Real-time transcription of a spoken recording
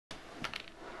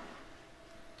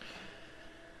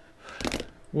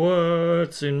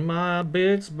What's in my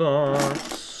bits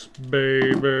box,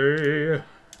 baby?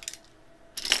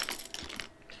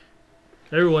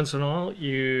 Every once in a while,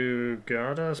 you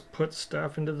gotta put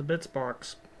stuff into the bits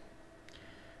box.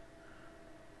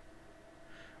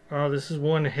 Oh, this is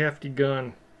one hefty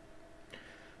gun.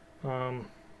 I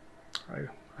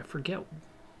forget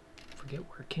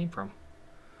where it came from,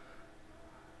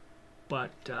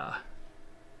 but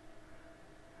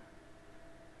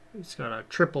it's got a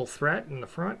triple threat in the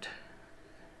front.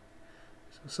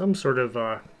 So some sort of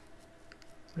I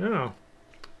don't know,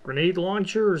 grenade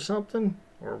launcher or something,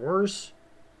 or worse.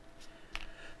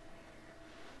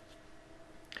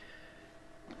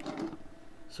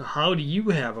 So how do you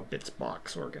have a bits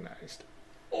box organized?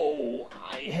 Oh,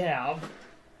 I have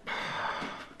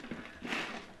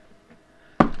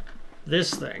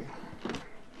this thing.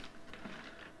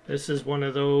 This is one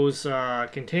of those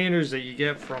containers that you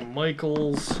get from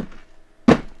Michael's.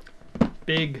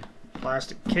 Big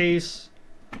plastic case.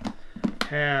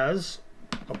 Has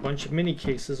a bunch of mini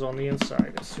cases on the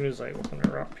inside. As soon as I open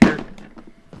her up here,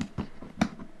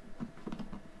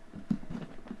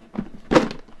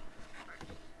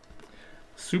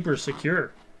 super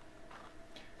secure.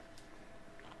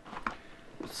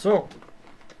 So,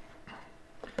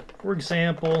 for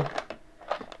example,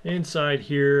 inside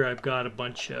here I've got a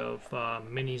bunch of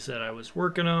minis that I was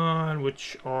working on,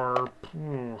 which are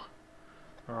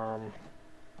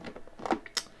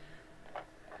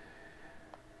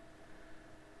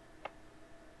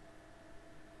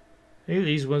maybe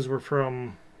these ones were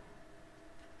from,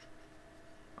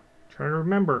 trying to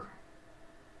remember.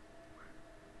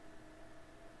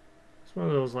 It's one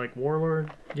of those like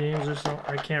Warlord games or something.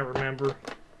 I can't remember.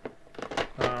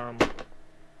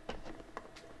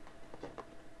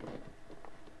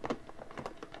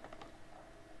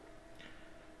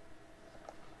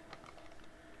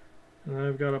 And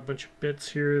I've got a bunch of bits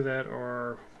here that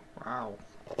are, wow.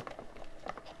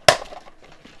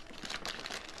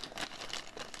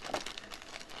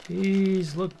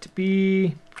 These look to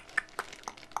be,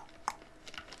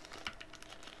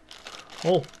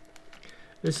 oh,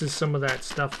 this is some of that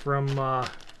stuff from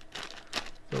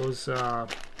those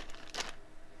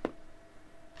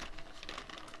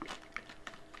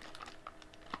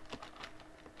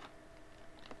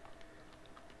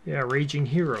yeah, Raging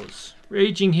Heroes.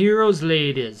 Raging Heroes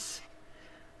ladies.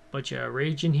 Bunch of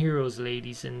Raging Heroes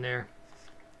ladies in there.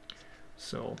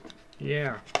 So,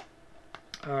 yeah.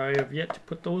 I have yet to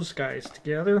put those guys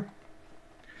together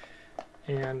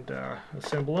and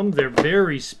assemble them. They're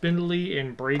very spindly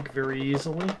and break very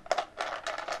easily.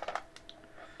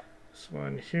 This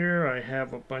one here, I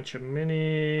have a bunch of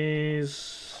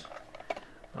minis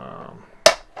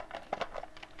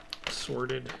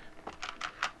sorted.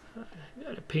 I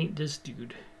gotta paint this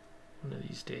dude one of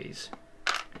these days.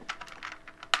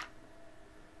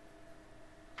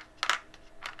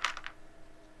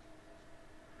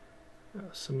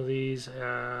 Some of these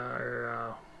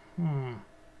are I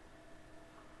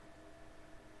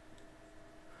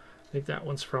think that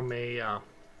one's from a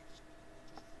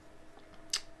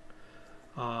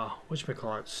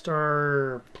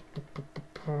whatchamacallit,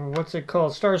 what's it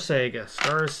called? Star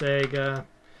Saga.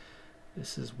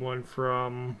 This is one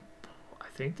from, I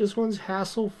think this one's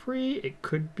hassle-free. It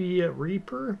could be a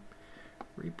Reaper.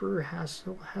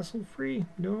 Hassle-free?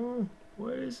 No.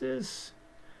 What is this?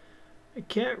 I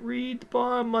can't read the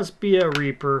bottom. Must be a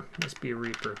Reaper.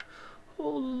 Oh,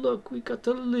 look, we got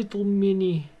a little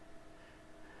mini.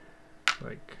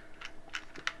 Like,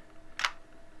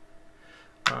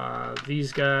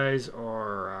 these guys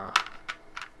are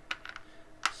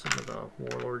some of the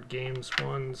Warlord Games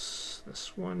ones.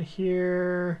 This one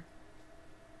here.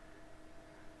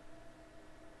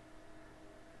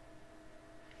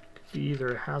 Could be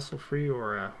either a hassle-free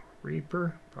or a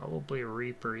Reaper. Probably a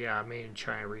Reaper. Yeah, made in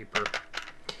China Reaper.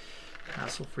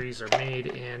 Hassle-frees are made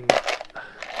in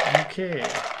UK.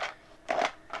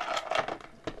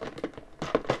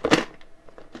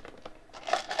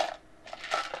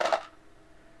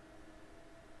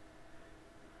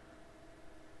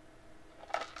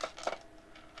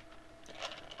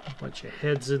 A bunch of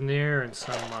heads in there and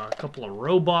some couple of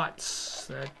robots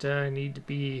that need to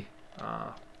be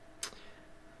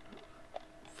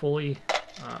fully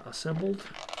assembled.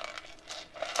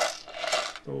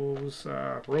 Those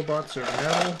robots are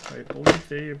metal. I believe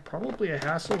they're probably a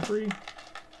hassle-free.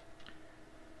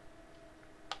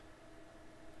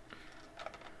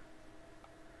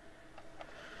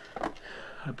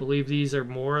 I believe these are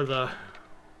more of the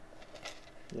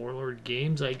Warlord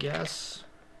Games, I guess.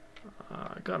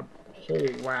 I got a whole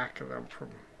whack of them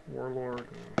from Warlord,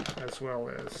 as well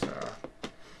as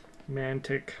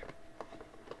Mantic.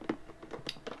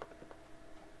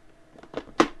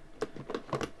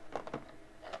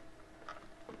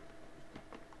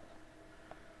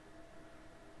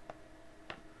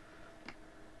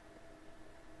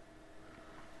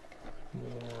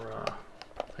 More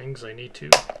things I need to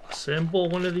assemble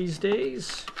one of these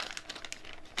days.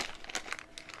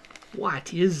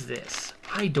 What is this?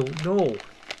 I don't know.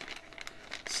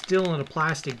 Still in a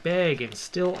plastic bag and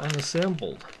still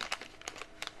unassembled.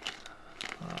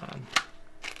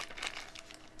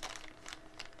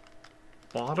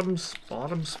 Bottoms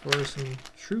for some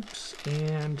troops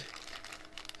and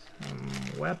some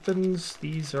weapons.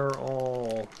 These are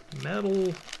all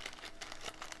metal.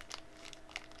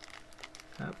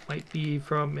 That might be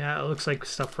from, yeah, it looks like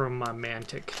stuff from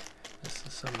Mantic. This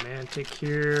is some Mantic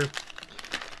here.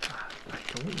 I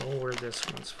don't know where this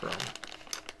one's from.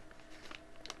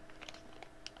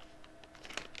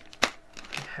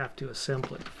 I have to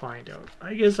assemble it to find out.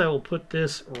 I guess I will put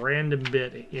this random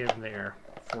bit in there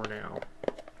for now.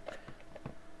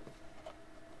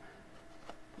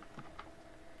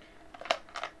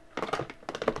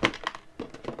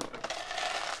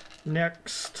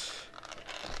 Next,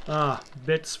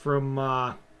 bits from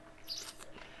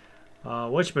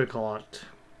whatchamacallit.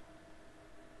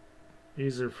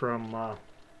 These are from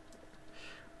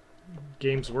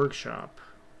Games Workshop.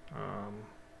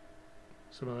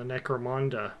 Some of the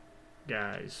Necromunda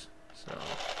guys. So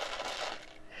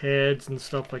heads and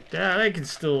stuff like that. I can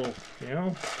still, you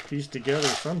know, piece together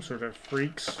some sort of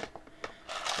freaks.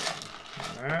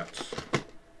 And that.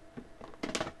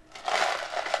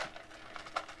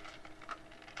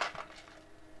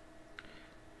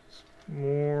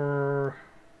 More,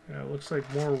 yeah, it looks like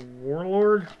more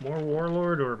Warlord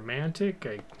or Mantic.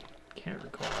 I can't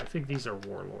recall. I think these are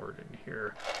Warlord in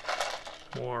here.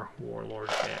 More Warlord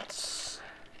bits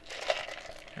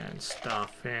and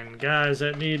stuff, and guys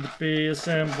that need to be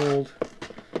assembled.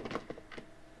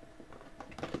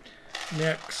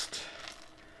 Next,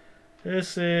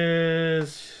 this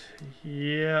is,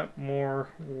 yeah, more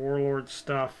Warlord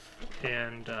stuff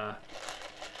and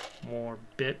more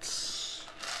bits.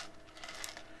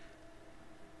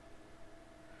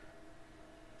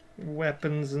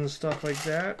 Weapons and stuff like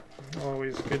that.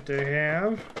 Always good to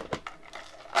have.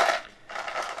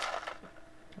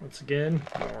 Once again,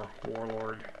 more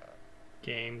Warlord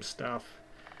game stuff.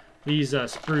 These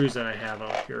sprues that I have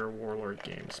out here are Warlord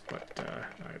games, but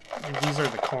these are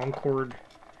the Concord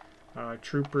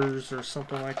Troopers or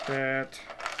something like that.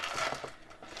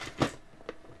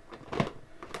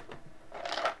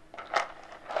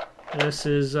 This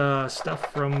is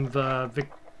stuff from the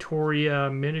Victoria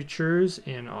Miniatures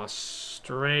in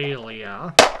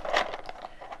Australia.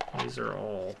 These are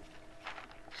all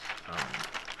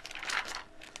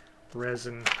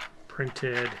resin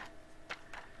printed,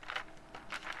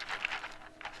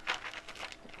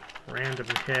 random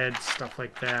heads, stuff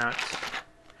like that.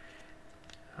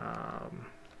 I'll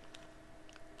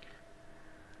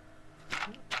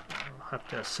have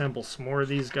to assemble some more of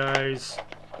these guys.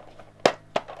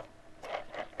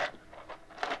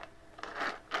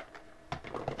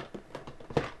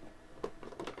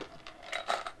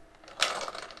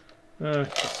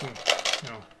 Just some, you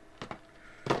know,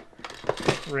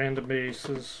 random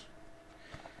bases.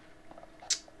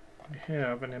 I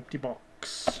have an empty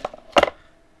box.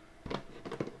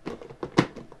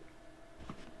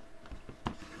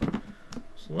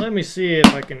 So let me see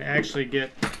if I can actually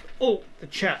get the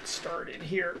chat started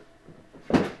here.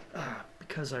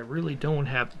 Because I really don't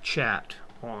have the chat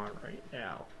on right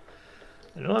now.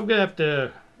 I know I'm gonna have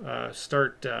to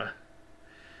start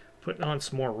putting on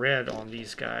some more red on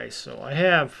these guys. So I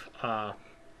have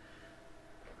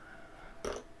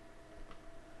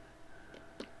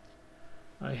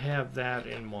that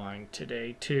in mind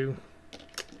today too.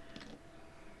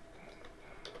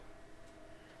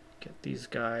 Get these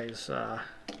guys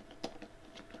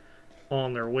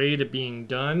on their way to being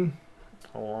done,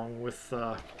 along with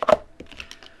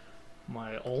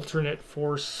my alternate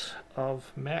force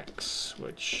of mechs,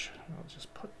 which I'll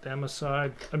just put them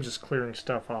aside. I'm just clearing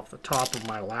stuff off the top of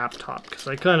my laptop because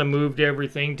I kind of moved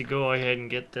everything to go ahead and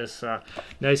get this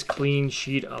nice clean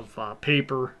sheet of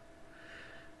paper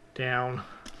down,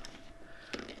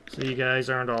 so you guys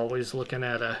aren't always looking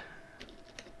at a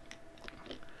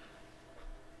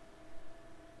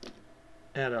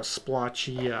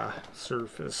splotchy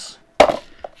surface.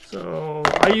 So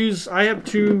I have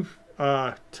two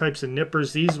types of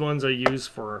nippers. These ones I use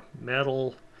for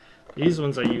metal. These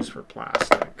ones I use for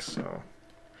plastic. So,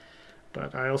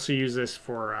 but I also use this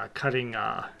for cutting,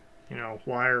 you know,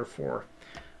 wire for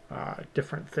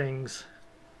different things.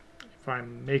 If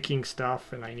I'm making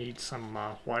stuff and I need some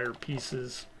wire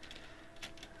pieces,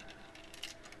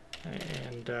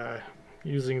 and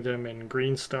using them in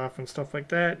green stuff and stuff like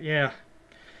that. Yeah.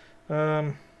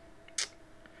 So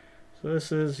So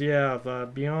this is, yeah, the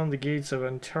Beyond the Gates of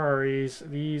Antares.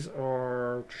 These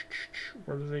are,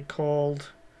 what are they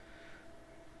called?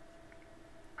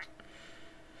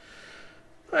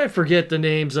 I forget the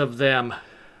names of them.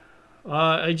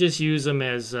 I just use them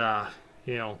as,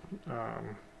 you know,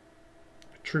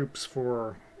 troops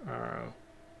for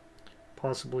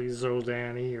possibly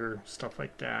Zodani or stuff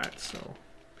like that. So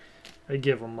I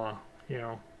give them a, you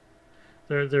know,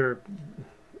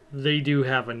 they do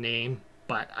have a name,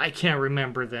 but I can't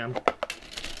remember them.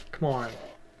 Come on,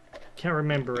 can't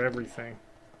remember everything.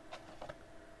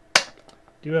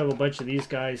 Do have a bunch of these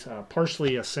guys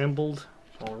partially assembled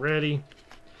already,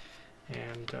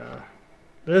 and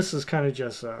this is kind of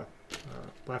just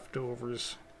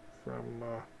leftovers from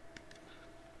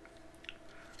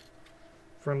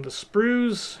the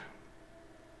sprues.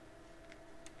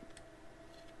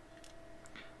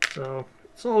 So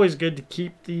it's always good to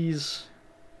keep these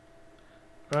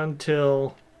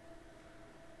until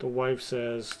the wife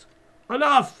says,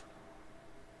 enough!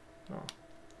 Oh.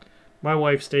 My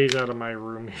wife stays out of my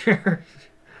room here.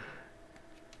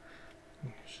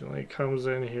 She only comes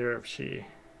in here if she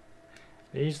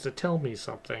needs to tell me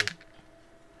something.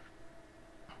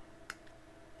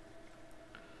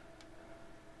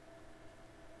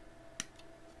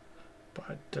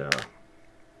 But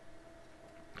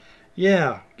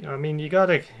yeah, I mean, you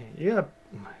gotta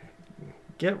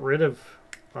get rid of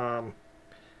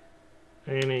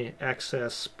any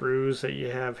excess sprues that you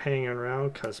have hanging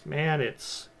around, because man,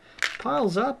 it's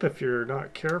piles up if you're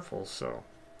not careful. So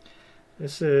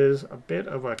this is a bit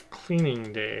of a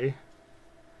cleaning day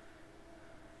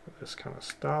for this kind of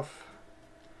stuff.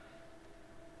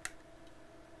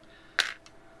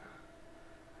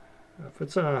 If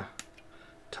it's a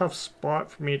tough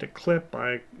spot for me to clip,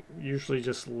 I usually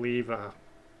just leave the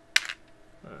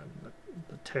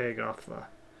tag off the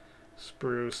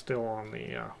sprue still on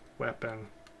the weapon.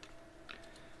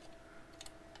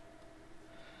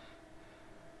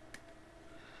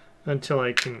 Until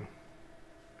I can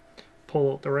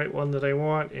pull out the right one that I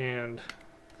want and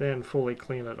then fully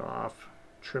clean it off,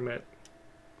 trim it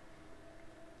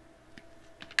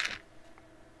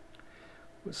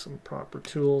with some proper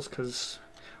tools, because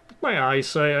with my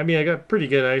eyesight, I mean, I got pretty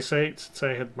good eyesight since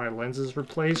I had my lenses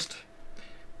replaced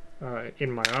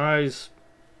in my eyes,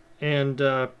 and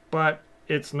but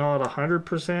it's not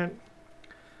 100%.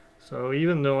 So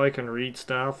even though I can read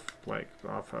stuff like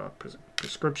off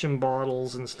prescription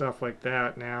bottles and stuff like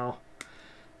that now,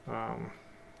 and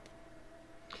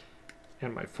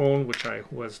my phone, which I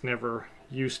was never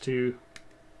used to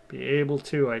be able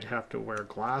to, I'd have to wear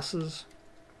glasses.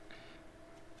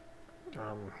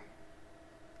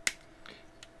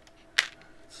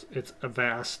 It's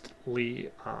vastly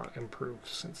improved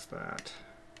since that.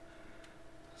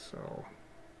 So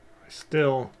I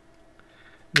still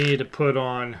need to put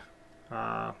on you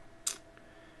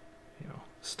know,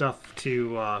 stuff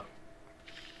to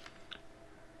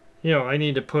you know, I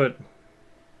need to put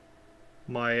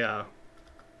my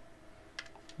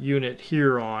unit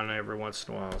here on every once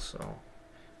in a while, so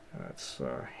that's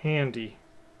handy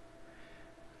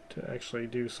to actually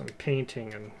do some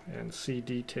painting and see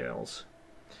details.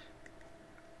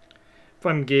 If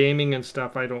I'm gaming and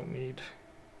stuff, I don't need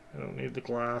the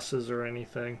glasses or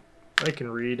anything. I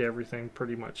can read everything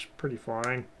pretty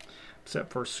fine,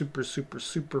 except for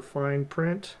super fine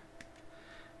print.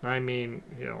 I mean,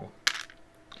 you know,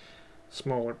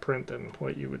 smaller print than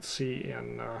what you would see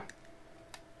in on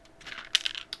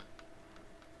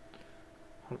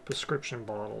a prescription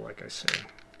bottle, like I say,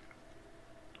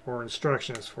 or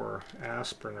instructions for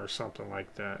aspirin or something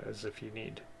like that, as if you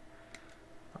need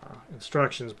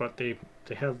instructions, but they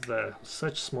have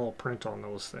such small print on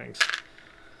those things.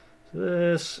 So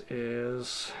this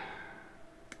is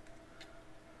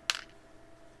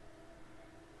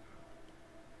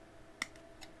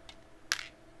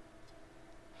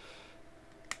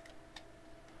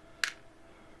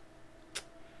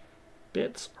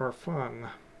bits are fun.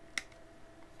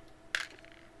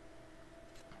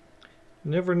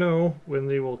 Never know when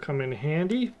they will come in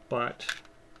handy, but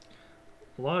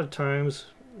a lot of times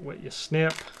what you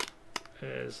snip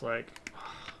is like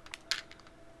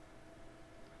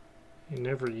you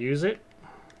never use it.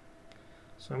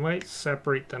 So I might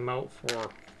separate them out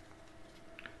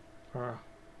for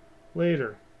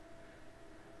later.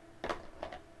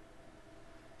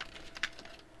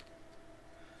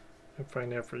 If I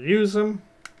never use them,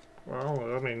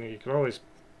 well, I mean, you could always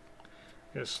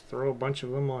just throw a bunch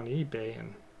of them on eBay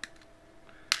and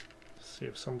see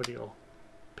if somebody will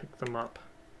pick them up.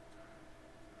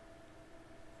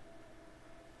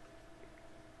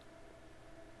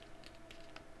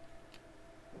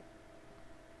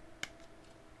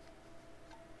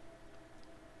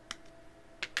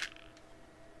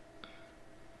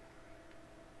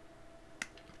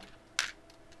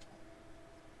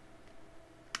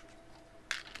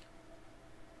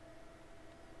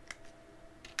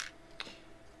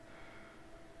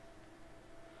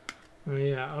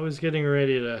 Yeah, I was getting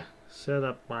ready to set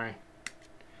up my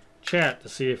chat to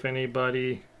see if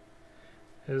anybody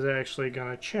is actually going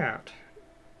to chat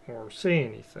or say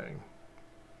anything.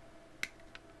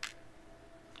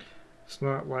 It's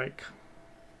not like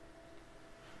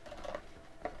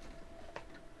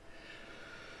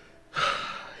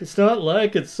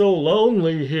it's so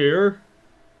lonely here.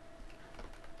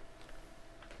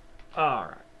 All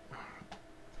right.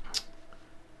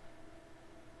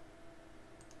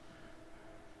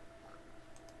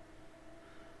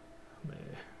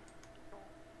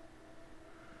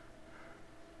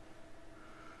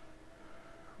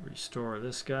 Restore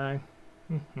this guy.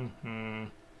 Well,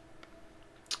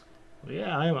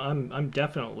 yeah, I'm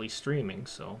definitely streaming,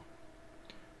 so.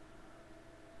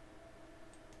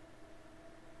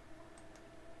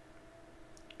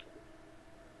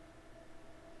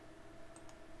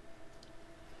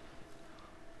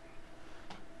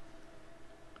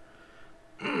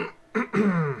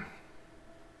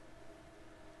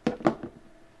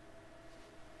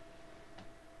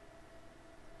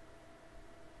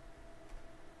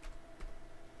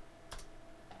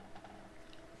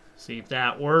 See if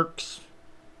that works.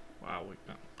 Wow,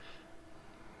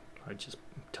 I just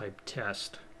typed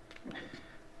test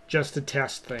just to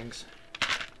test things.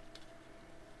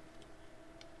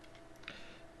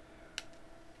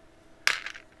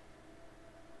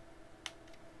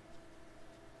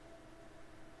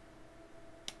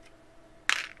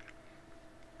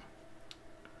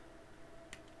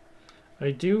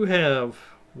 I do have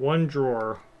one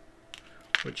drawer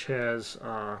which has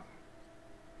a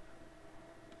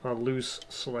loose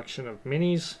selection of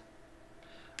minis.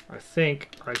 I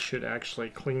think I should actually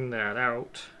clean that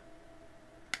out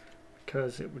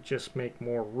because it would just make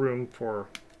more room for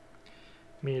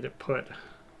me to put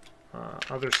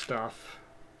other stuff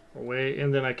away,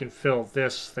 and then I can fill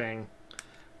this thing,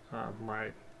 my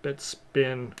bits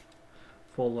bin,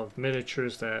 full of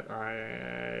miniatures that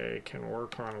I can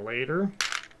work on later.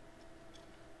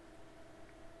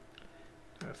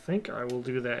 I think I will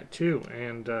do that too,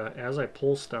 and as I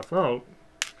pull stuff out,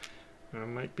 there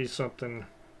might be something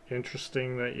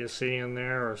interesting that you see in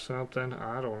there or something.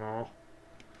 I don't know.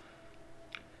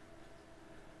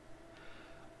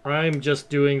 I'm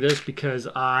just doing this because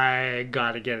I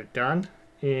gotta get it done,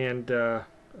 and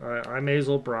I may as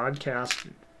well broadcast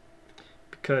it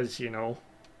because, you know,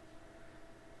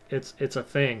 it's a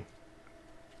thing.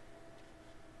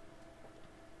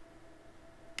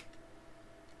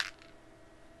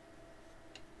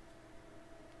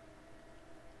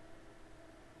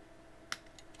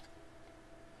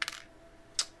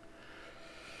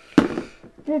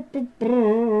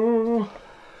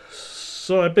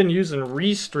 So I've been using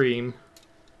Restream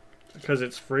because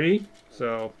it's free,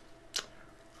 so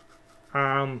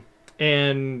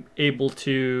and able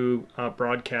to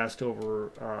broadcast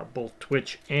over both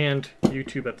Twitch and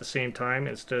YouTube at the same time,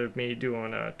 instead of me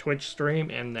doing a Twitch stream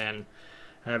and then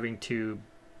having to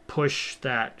push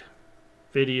that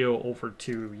video over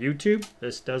to YouTube.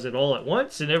 This does it all at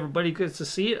once and everybody gets to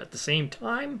see it at the same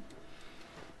time.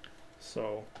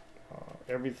 So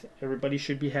everybody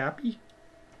should be happy.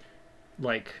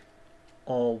 Like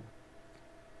all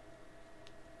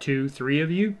 2-3 of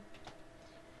you.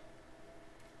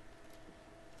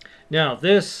 Now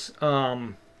this,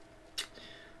 I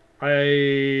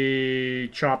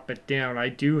chop it down. I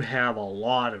do have a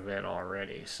lot of it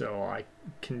already, so I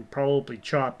can probably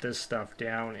chop this stuff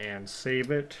down and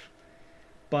save it.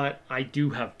 But I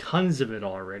do have tons of it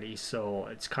already, so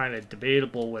it's kind of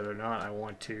debatable whether or not I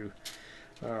want to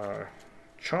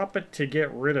chop it to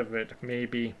get rid of it.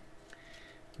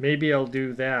 Maybe I'll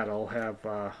do that. I'll have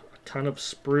a ton of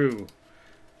sprue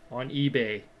on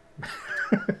eBay.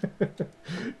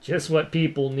 Just what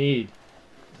people need.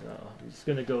 So I'm just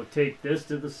going to go take this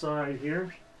to the side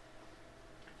here.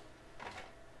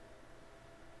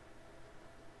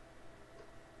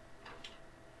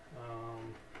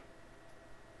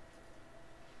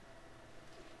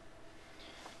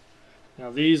 Now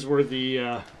these were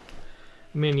the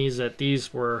minis that these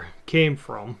came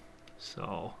from.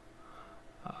 So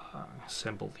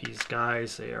assemble these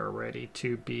guys. They are ready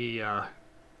to be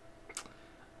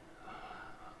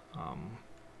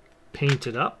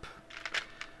painted up.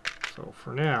 So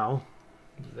for now,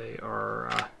 they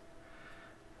are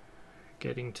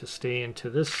getting to stay into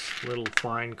this little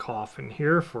fine coffin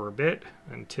here for a bit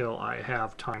until I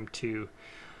have time to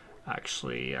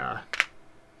actually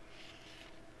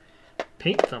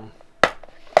paint them.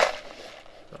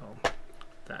 So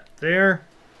that there.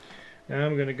 Now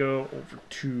I'm going to go over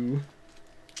to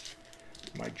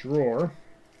my drawer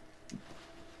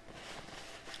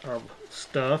of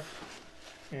stuff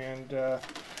and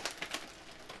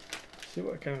See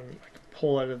what kind of I can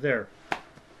pull out of there.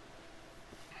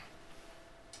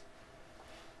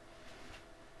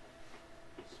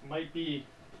 This might be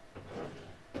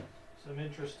some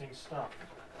interesting stuff.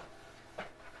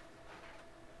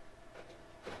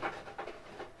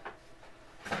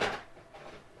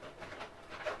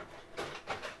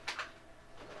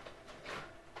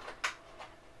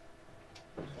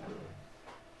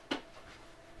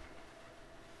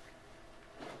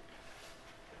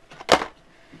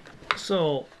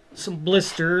 So, some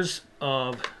blisters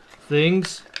of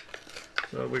things.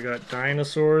 So we got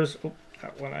dinosaurs. Oh,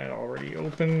 that one I already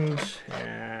opened.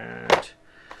 And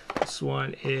this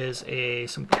one is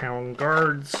some town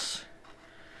guards.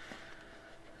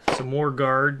 Some more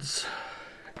guards.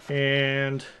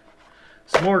 And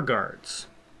some more guards.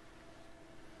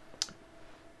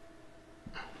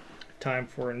 Time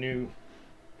for a new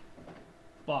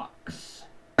box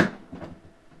to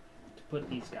put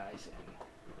these guys in.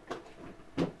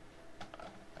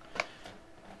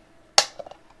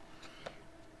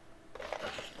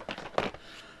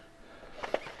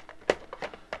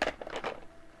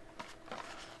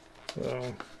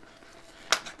 So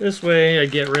this way I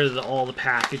get rid of all the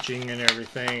packaging and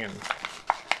everything, and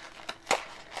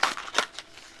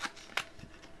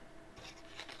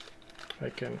I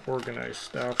can organize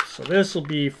stuff. So this will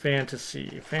be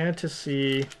fantasy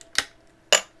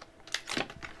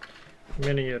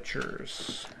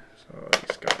miniatures. So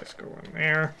these guys go in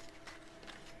there.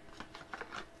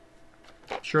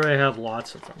 Sure, I have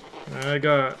lots of them. I'm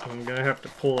gonna have to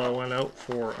pull that one out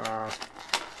for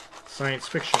science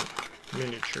fiction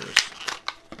miniatures,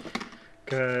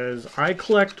 because I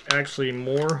collect actually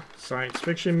more science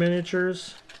fiction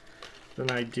miniatures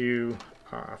than I do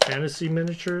fantasy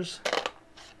miniatures,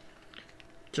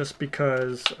 just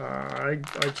because I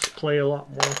just play a lot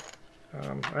more.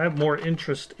 I have more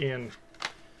interest in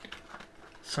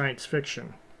science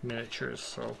fiction miniatures,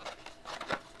 so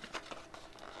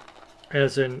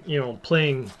as in, you know,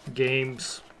 playing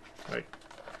games. Like,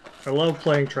 I love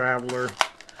playing Traveler.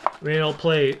 I mean, I'll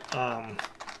play, I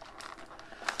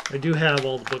do have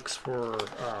all the books for,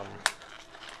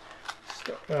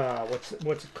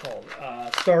 what's it called?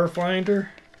 Starfinder.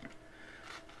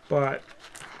 But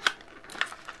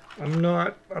I'm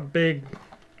not a big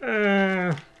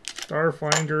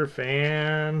Starfinder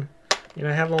fan. You know,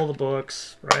 I have all the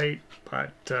books, right?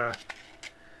 But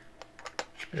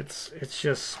it's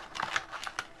just,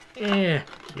 you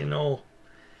know.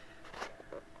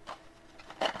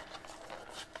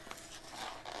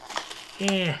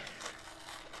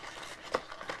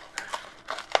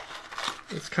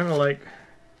 It's kind of like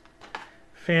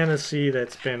fantasy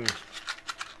that's been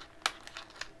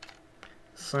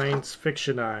science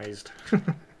fictionized,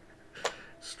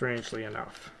 strangely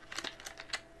enough.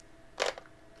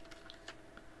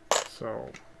 So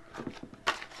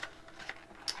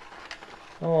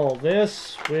all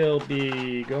this will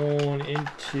be going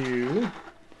into,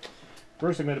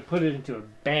 first I'm going to put it into a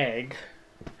bag,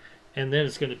 and then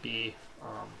it's going to be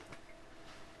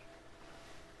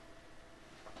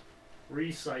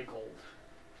recycled.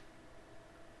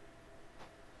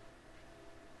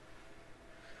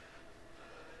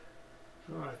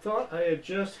 Oh, I thought I had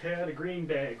just had a green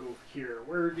bag over here.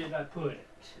 Where did I put it?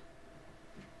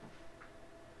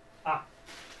 Ah.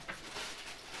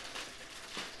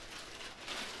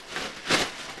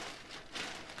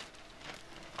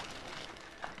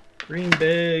 Green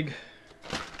bag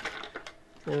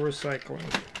for recycling.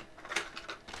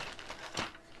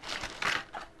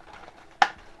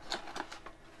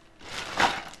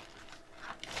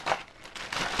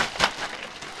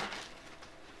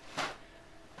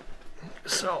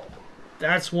 So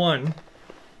that's one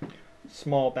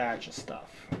small batch of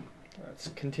stuff. Let's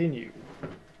continue.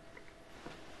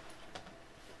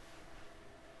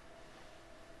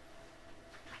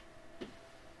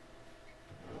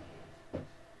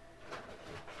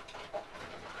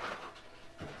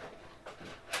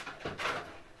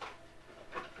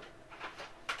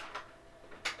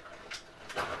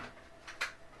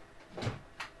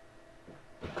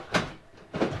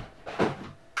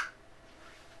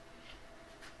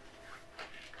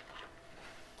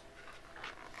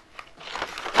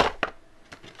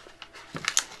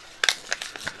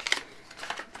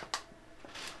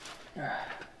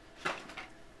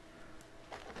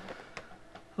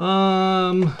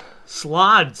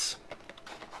 Slods.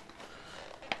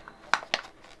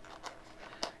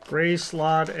 Gray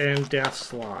slod and death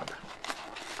slod.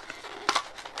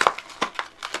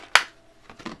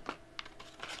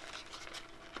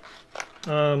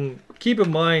 Keep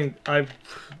in mind,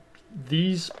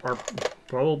 these are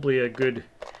probably a good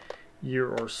year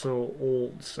or so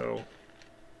old, so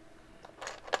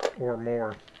or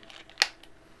more.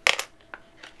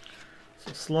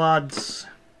 So slugs.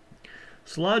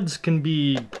 Slugs can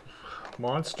be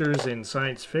monsters in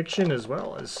science fiction as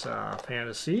well as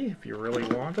fantasy, if you really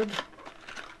wanted.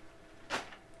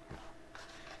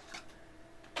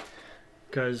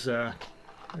 Because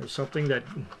there's something that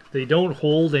they don't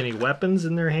hold any weapons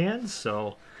in their hands,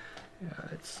 so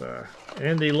it's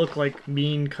and they look like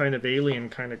mean kind of alien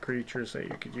kind of creatures that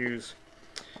you could use.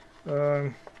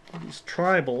 These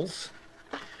tribals,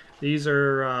 these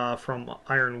are from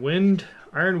Iron Wind.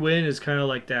 Iron Wind is kind of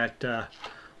like that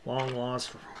long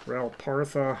lost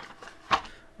Relpartha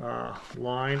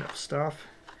line of stuff.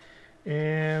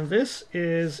 And this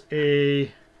is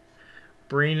a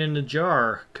brain in a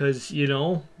jar, because you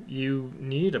know you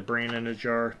need a brain in a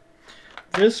jar.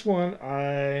 This one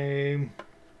I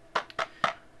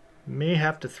may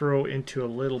have to throw into a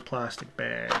little plastic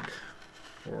bag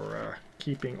for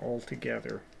keeping all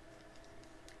together.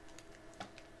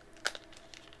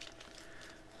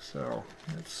 So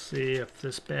let's see if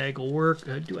this bag will work.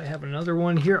 Do I have another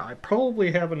one here? I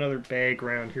probably have another bag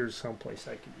around here someplace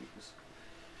I could use.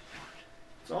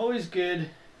 It's always good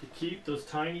to keep those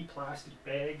tiny plastic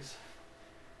bags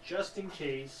just in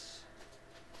case.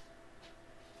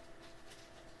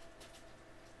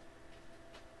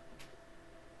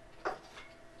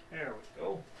 There we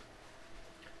go.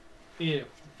 Yeah,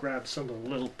 grab something a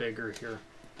little bigger here.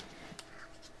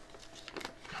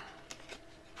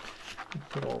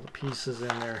 Put all the pieces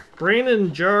in there. Brain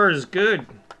in jar is good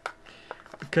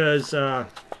because you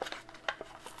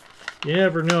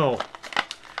never know.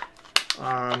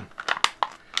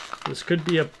 This could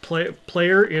be a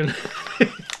player in,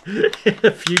 in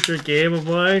a future game of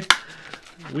mine.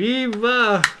 We've,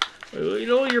 you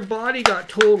know, your body got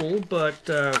totaled, but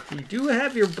you do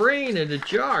have your brain in a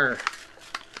jar.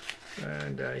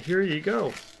 And here you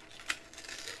go.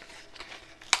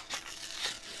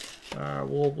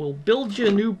 We'll build you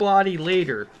a new body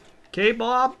later. Okay,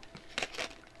 Bob?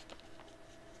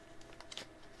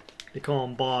 They call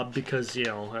him Bob because, you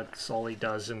know, that's all he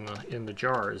does in the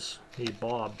jars. He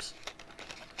bobs.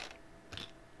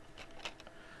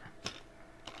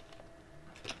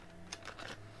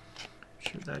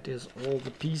 Sure that is all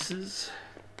the pieces.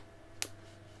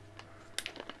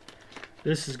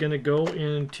 This is going to go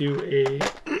into a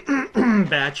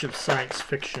batch of science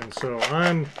fiction. So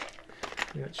I'm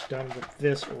pretty much done with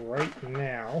this right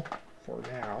now, for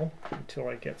now, until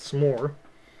I get some more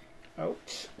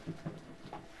out.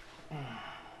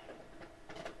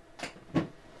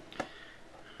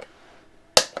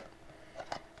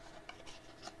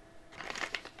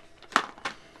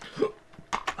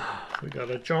 We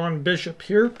got a John Bishop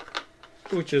here,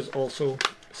 which is also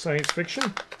science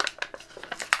fiction.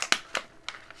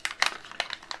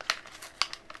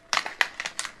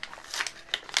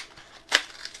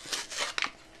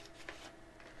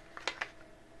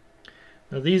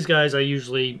 Now these guys I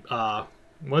usually,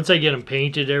 once I get them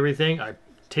painted everything, I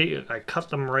cut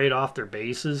them right off their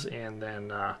bases, and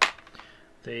then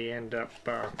they end up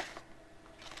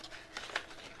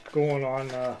going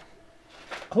on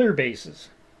clear bases.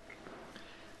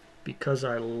 Because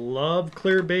I love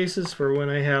clear bases for when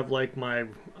I have like my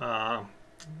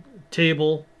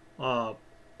table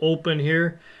open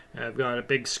here. I've got a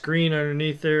big screen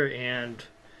underneath there, and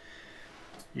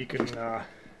you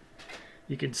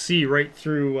can see right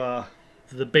through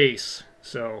the base,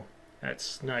 so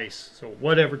that's nice. So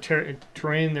whatever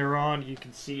terrain they're on, you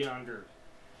can see under.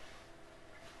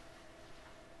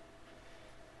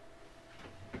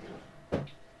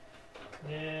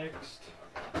 Next,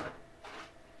 what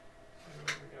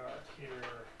we got here?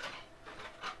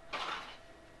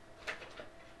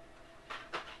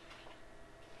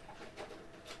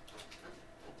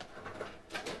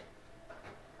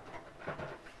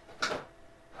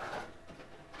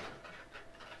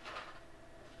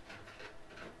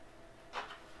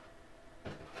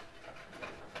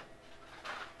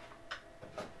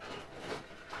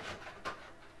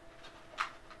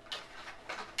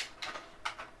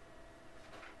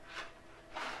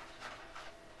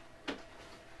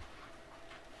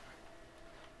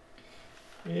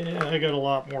 Yeah, I got a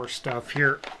lot more stuff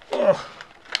here. Ugh.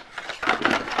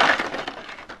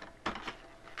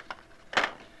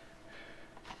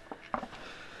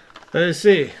 Let's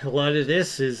see, a lot of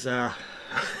this is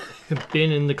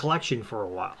been in the collection for a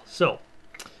while. So,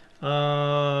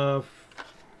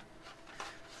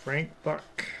 Frank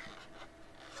Buck.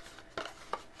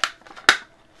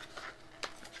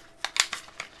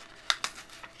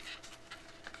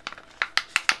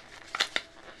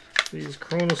 These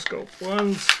chronoscope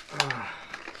ones,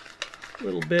 a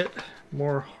little bit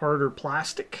more harder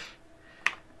plastic.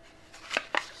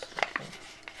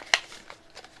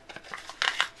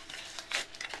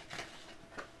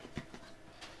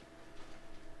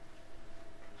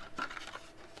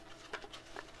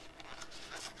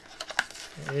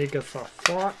 Agatha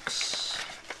Fox.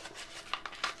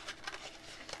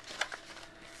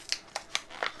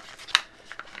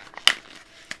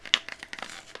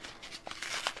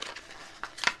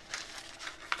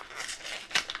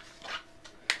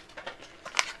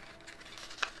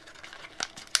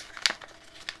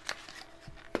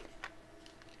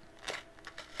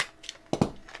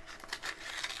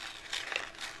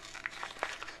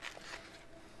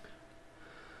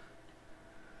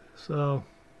 So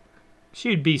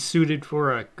she'd be suited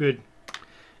for a good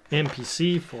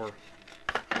NPC for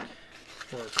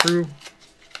a crew,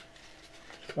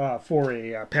 for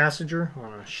a passenger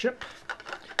on a ship.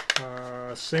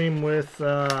 Same with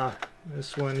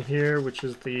this one here, which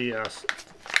is the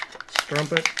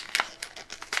strumpet.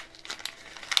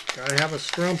 Gotta have a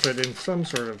strumpet in some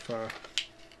sort of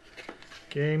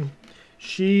game.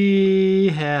 She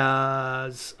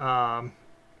has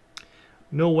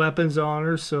no weapons on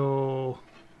her, so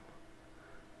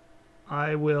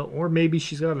I will, or maybe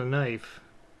she's got a knife.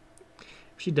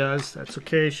 If she does, that's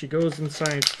okay. She goes in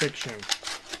science fiction,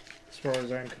 as far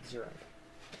as I'm concerned.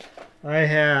 I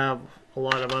have a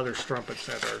lot of other strumpets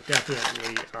that are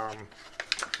definitely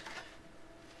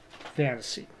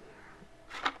fantasy.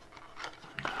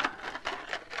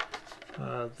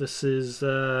 This is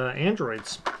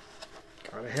androids.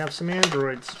 Gotta have some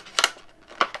androids.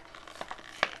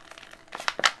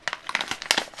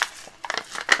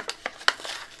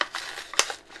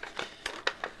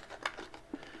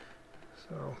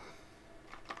 So,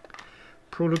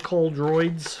 protocol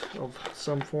droids of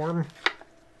some form.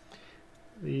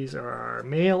 These are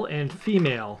male and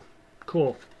female.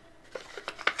 Cool.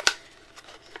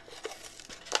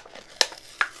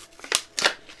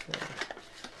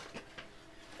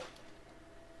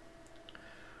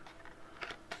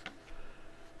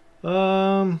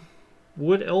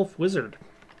 Wood Elf Wizard.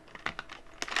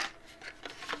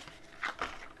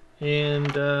 And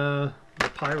the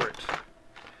Pirate.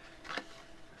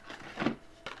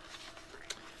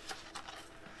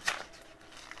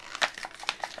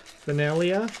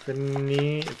 Finalia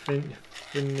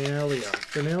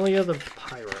the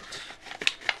Pirate.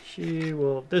 She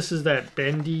will, this is that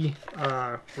bendy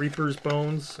Reaper's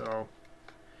Bones, so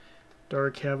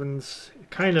Dark Heavens,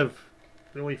 kind of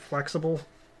really flexible.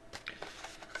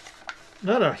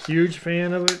 Not a huge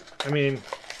fan of it. I mean,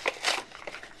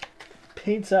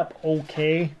 paints up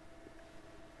okay.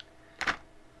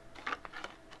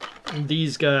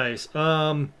 These guys,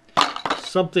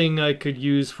 something I could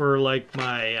use for like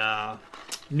my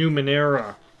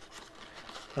Numenera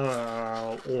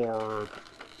or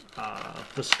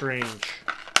the Strange,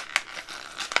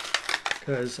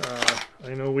 because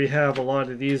I know we have a lot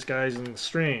of these guys in the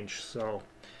Strange, so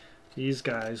these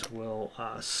guys will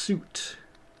suit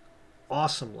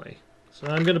awesomely. So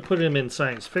I'm going to put him in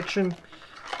science fiction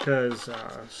because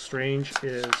Strange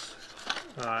is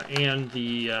and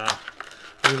the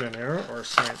Numenera are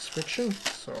science fiction.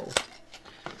 So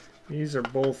these are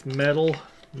both metal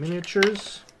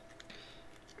miniatures.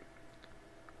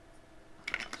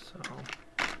 So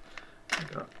I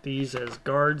got these as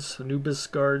guards, Anubis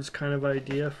guards kind of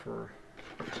idea for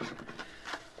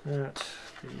that.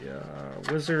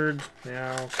 The wizard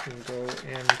now can go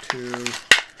into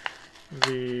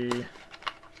the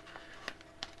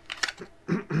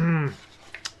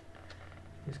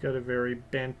he's got a very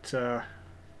bent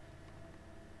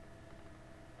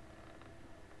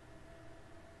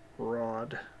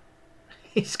rod.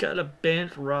 He's got a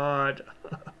bent rod.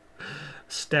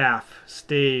 Staff,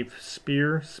 stave,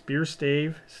 spear,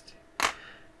 stave,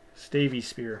 stavy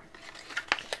spear.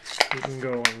 You can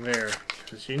go in there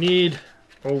because you need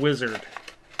a wizard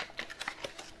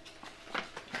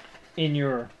in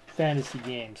your fantasy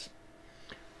games.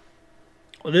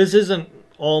 Well, this isn't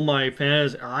all my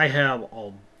fantasy. I have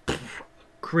a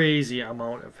crazy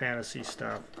amount of fantasy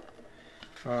stuff.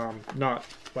 Not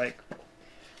like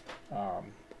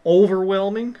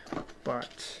overwhelming,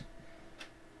 but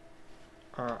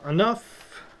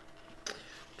enough.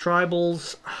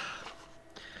 Tribals.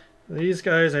 These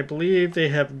guys, I believe they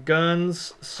have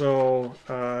guns, so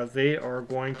they are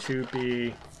going to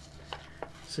be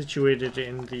situated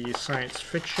in the science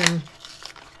fiction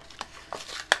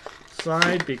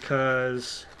side,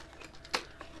 because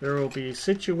there will be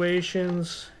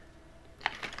situations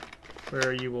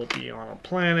where you will be on a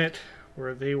planet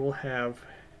where they will have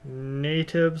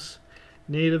natives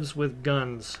with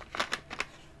guns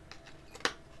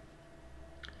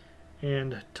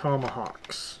and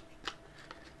tomahawks.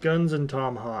 Guns and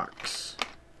tomahawks.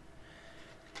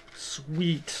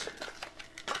 Sweet.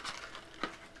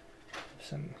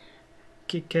 Some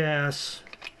kick-ass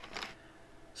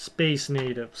space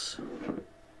natives.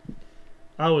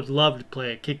 I would love to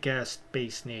play a kick-ass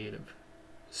space native.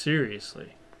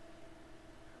 Seriously.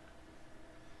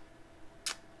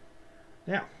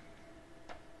 Yeah.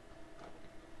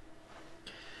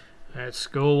 Let's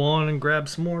go on and grab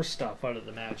some more stuff out of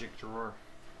the magic drawer.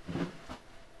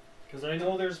 Because I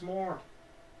know there's more.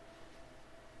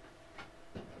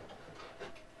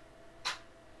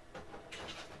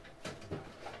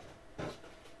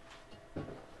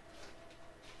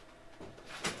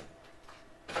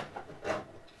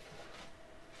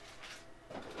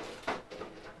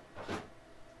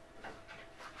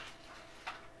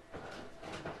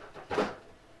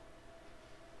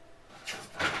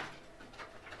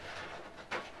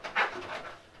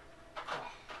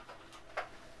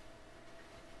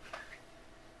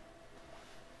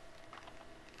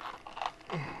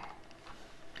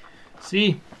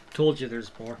 See? Told you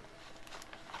there's more.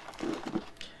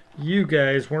 You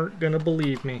guys weren't gonna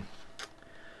believe me.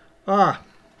 Ah.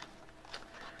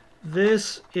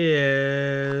 This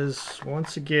is,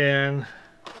 once again,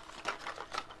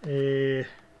 a...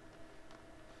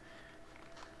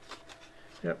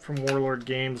 Yep, from Warlord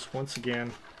Games, once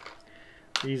again.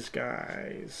 These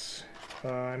guys.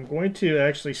 I'm going to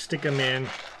actually stick them in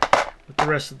with the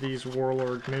rest of these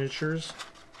Warlord miniatures.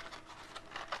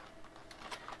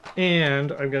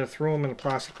 And I'm going to throw them in a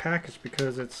plastic package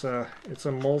because it's a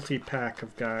multi-pack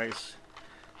of guys.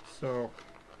 So,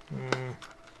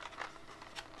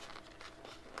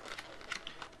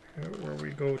 where we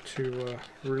go to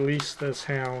release this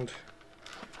hound.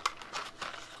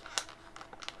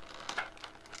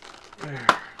 There,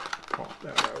 pop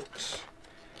that out.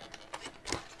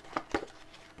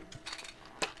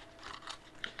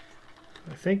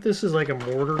 I think this is like a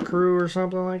mortar crew or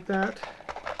something like that.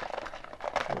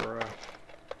 Or,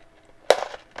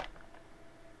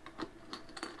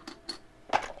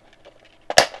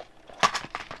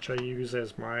 which I use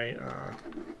as my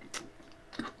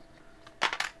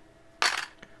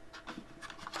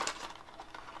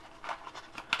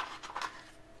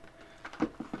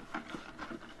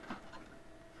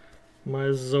my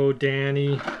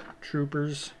Zodani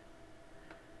troopers.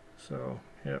 So,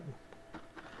 yep.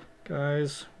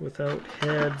 Guys without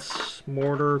heads,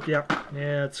 mortar, yep,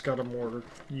 yeah, it's got a mortar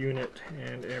unit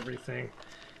and everything.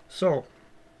 So,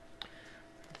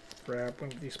 grab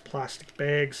one of these plastic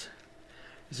bags.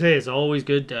 I say it's always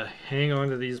good to hang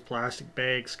on to these plastic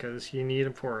bags because you need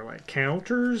them for like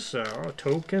counters,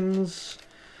 tokens,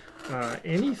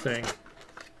 anything.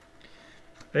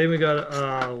 I even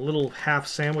got little half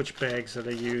sandwich bags that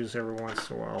I use every once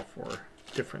in a while for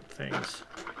different things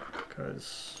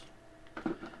because,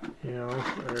 you know,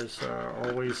 there's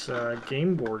always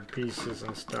game board pieces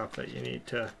and stuff that you need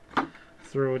to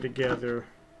throw together.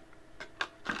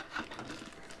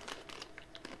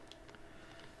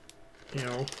 You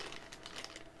know,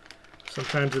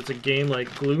 sometimes it's a game like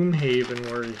Gloomhaven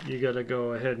where you gotta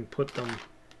go ahead and put them,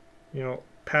 you know,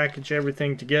 package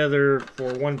everything together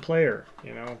for one player,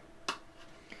 you know.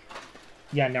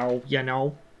 You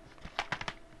know.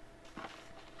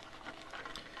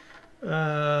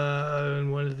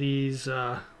 And one of these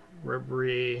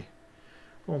rubbery.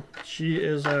 Oh, she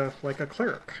is like a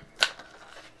cleric,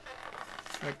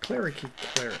 a cleric.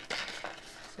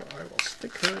 So I will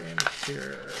stick her in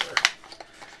here.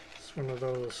 It's one of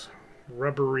those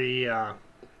rubbery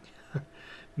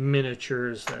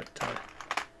miniatures that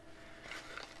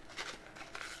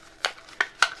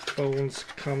Bones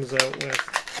comes out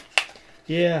with.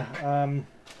 Yeah,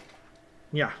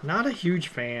 yeah, not a huge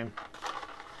fan.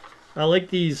 I like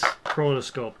these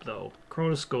chronoscope though.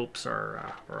 Chronoscopes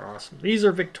are awesome. These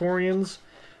are Victorians,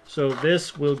 so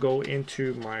this will go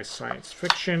into my science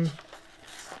fiction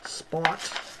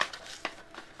spot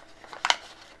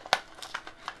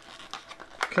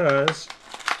because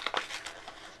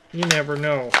you never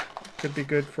know. Could be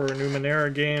good for a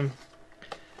Numenera game,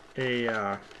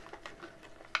 a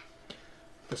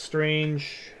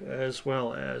Strange, as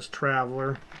well as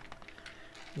Traveler.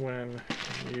 When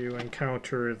you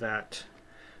encounter that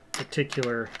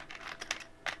particular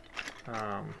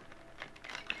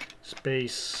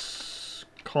space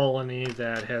colony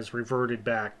that has reverted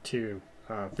back to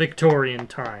Victorian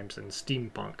times and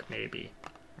steampunk, maybe.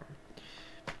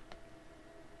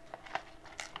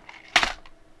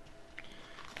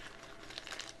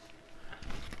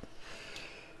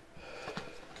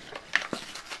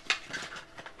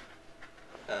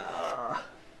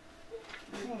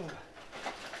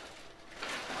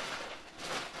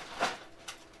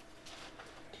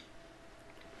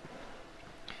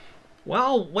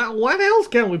 Well, what else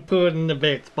can we put in the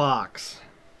bitsbox?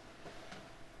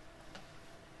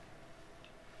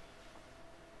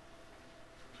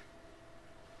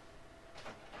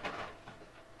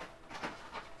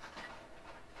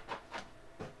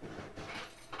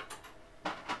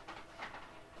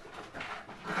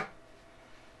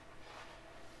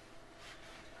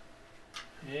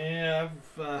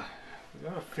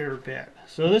 fair bit.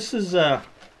 So this is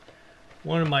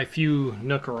one of my few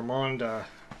Nuka-Ramonda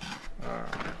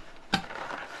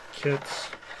kits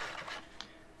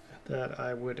that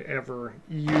I would ever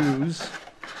use.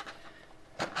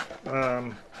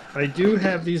 I do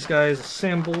have these guys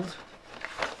assembled.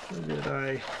 Did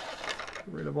I get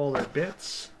rid of all their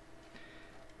bits?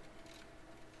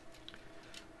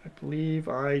 I believe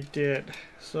I did.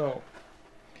 So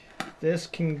this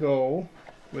can go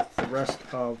with the rest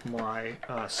of my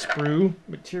sprue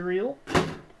material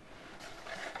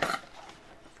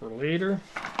for later.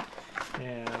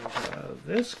 And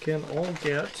this can all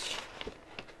get,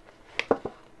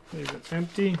 maybe it's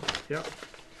empty, yep.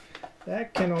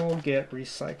 That can all get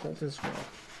recycled as well.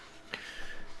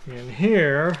 In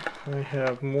here, I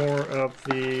have more of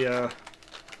the,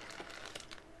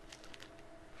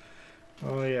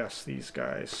 oh yes, these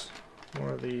guys. More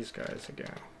of these guys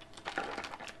again.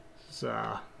 This is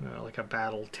you know, like a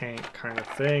battle tank kind of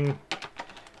thing.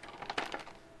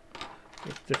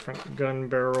 With different gun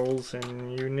barrels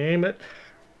and you name it.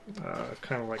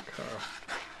 Kind of like a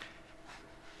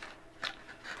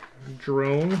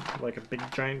drone, like a big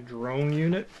giant drone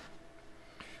unit.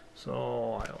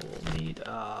 So I will need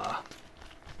a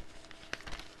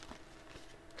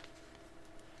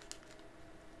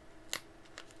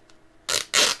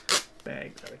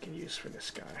bag that I can use for this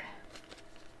guy.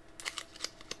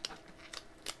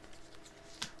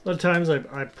 A lot of times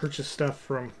I purchase stuff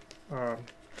from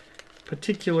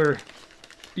particular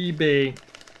eBay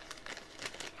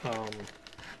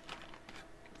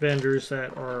vendors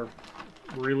that are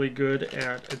really good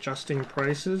at adjusting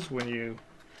prices when you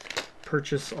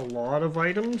purchase a lot of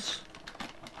items.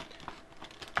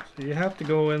 So you have to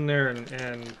go in there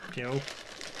and you know,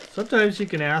 sometimes you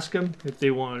can ask them if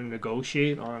they want to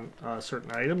negotiate on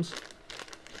certain items,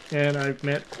 and I've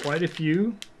met quite a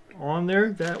few on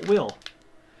there that will.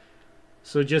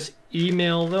 So just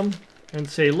email them and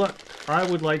say, look, I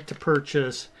would like to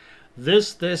purchase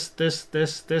this,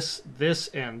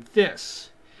 and this.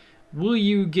 Will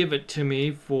you give it to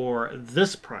me for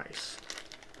this price?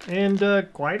 And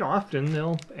quite often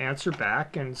they'll answer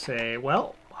back and say,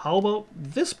 well, how about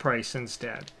this price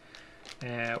instead?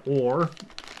 Or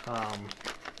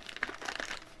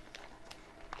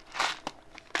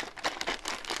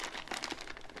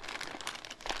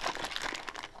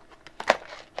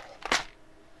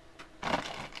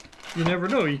you never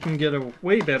know, you can get a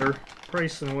way better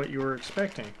price than what you were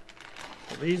expecting.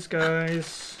 So these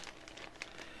guys,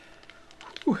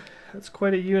 whew, that's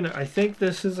quite a unit. I think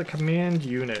this is a command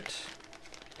unit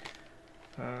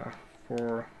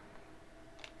for,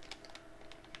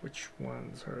 which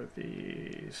ones are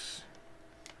these?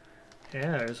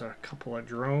 Yeah, there's a couple of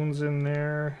drones in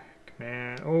there.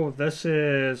 Command, oh, these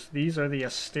are the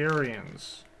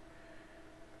Asterians.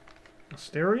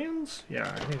 Asterians?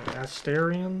 Yeah, I think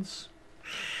Asterians.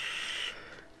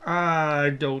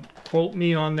 Don't quote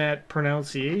me on that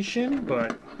pronunciation,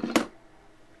 but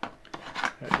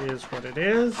that is what it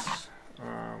is.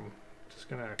 Just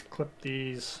gonna clip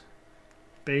these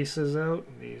bases out.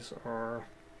 These are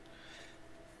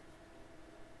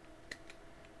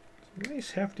some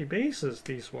nice hefty bases,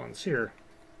 these ones here.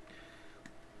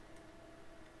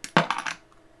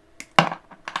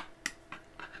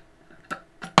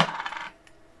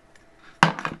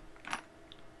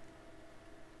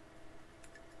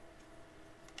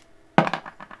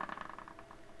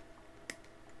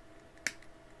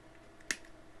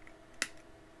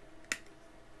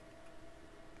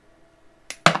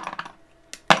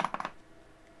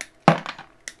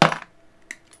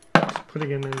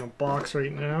 Putting them in a box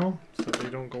right now so they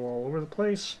don't go all over the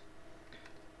place.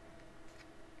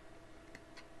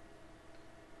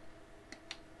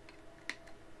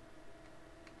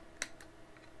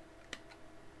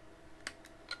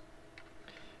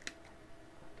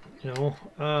 You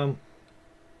know,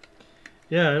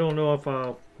 yeah, I don't know if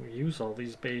I'll use all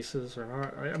these bases or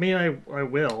not. I mean, I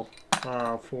will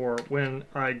for when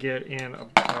I get in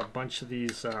a bunch of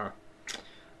these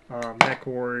Mech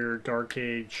Warrior Dark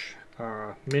Age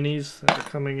minis that are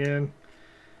coming in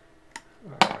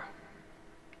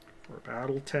for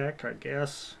battle tech, I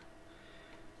guess.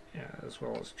 Yeah, as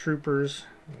well as troopers.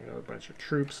 You know, a bunch of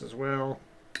troops as well.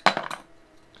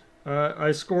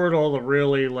 I scored all the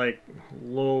really like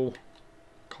low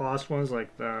cost ones,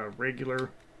 like the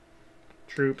regular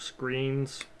troops,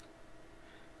 greens,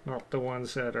 not the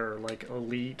ones that are like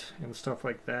elite and stuff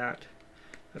like that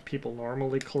people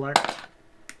normally collect.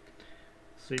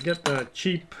 So you get the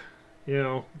cheap, you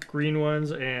know, green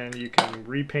ones, and you can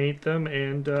repaint them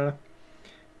and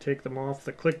take them off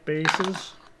the click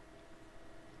bases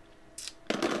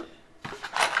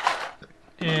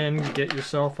and get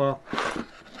yourself a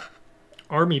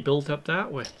army built up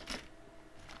that way.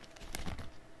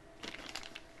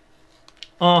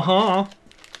 Uh-huh.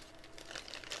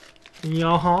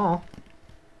 Yeah-huh.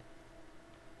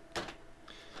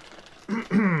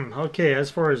 Okay, as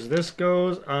far as this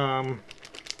goes, I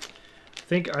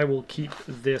think I will keep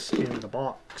this in the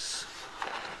box.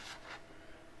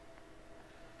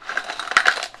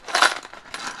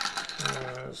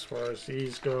 As far as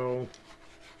these go,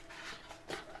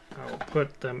 I'll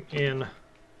put them in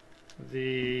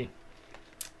the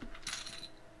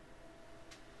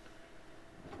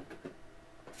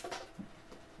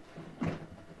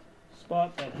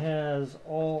spot that has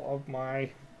all of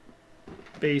my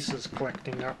bases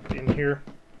collecting up in here,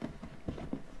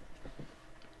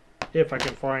 if I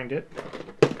can find it.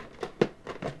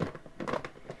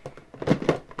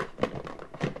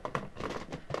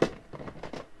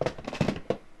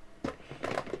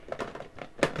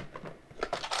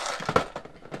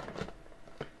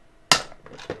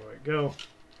 There we go.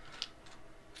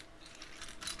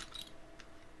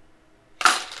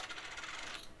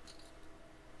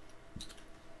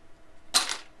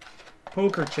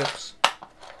 Poker chips.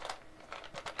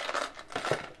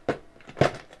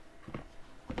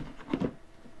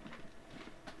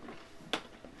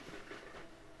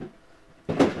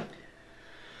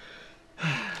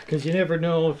 Because you never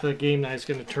know if the game night's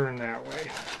going to turn that way.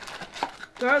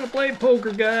 Time to play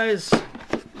poker, guys.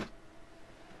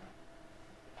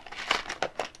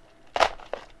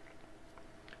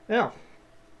 Now,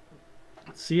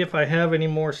 let's see if I have any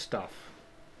more stuff.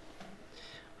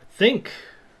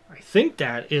 I think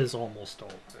that is almost all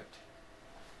of it.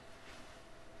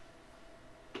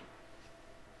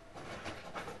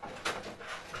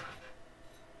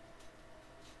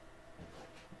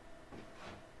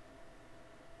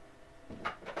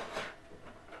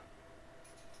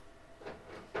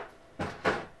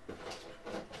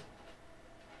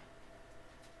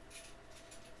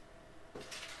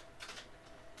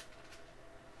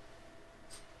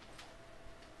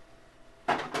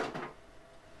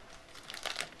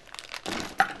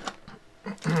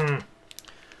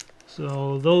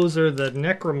 So those are the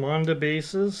Necromunda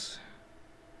bases.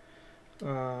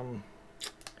 And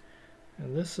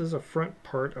this is a front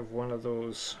part of one of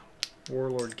those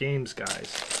Warlord Games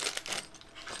guys.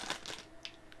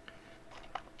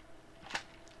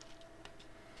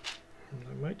 And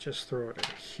I might just throw it in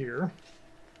here.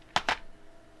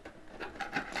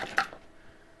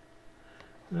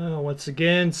 Once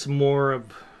again, some more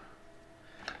of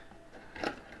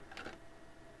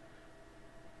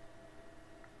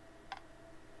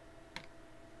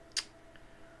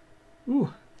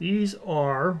these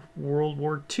are World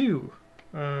War II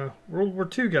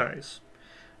guys.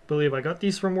 I believe I got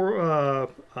these from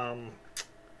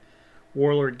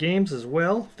Warlord Games as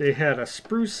well. They had a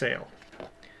sprue sale.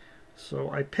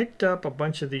 So I picked up a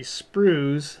bunch of these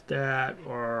sprues that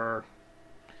are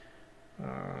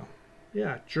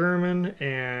yeah, German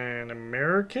and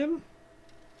American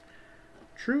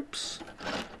troops.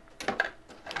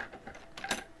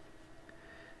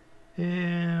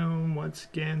 And once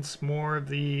again, some more of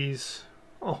these.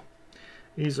 Oh,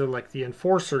 these are like the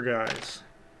enforcer guys.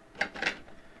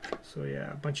 So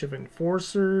yeah, a bunch of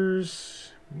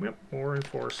enforcers. Yep, more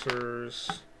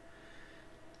enforcers.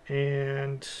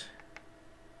 And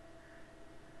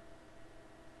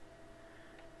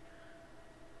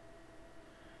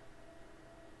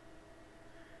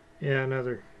yeah,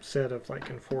 another set of like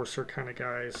enforcer kind of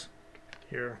guys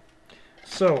here.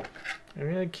 So I'm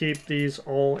going to keep these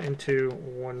all into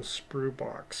one sprue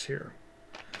box here.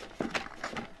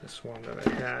 This one that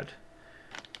I had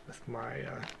with my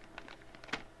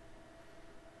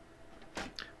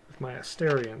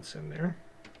Asterians in there.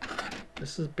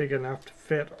 This is big enough to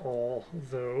fit all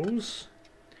those.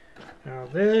 Now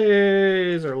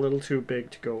these are a little too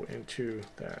big to go into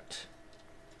that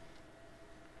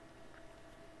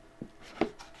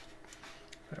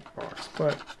box,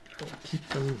 but I'll keep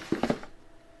them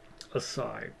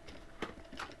aside.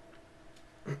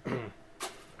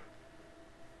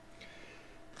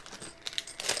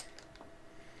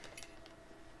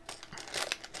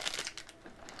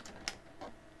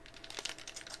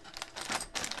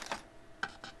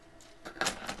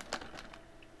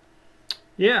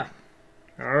 Yeah.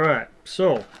 All right.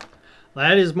 So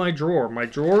that is my drawer. My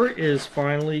drawer is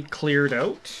finally cleared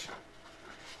out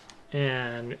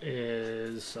and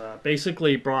is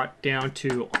basically brought down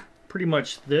to pretty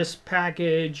much this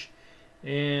package,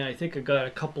 and I think I got a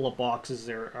couple of boxes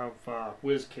there of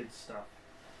WizKids stuff.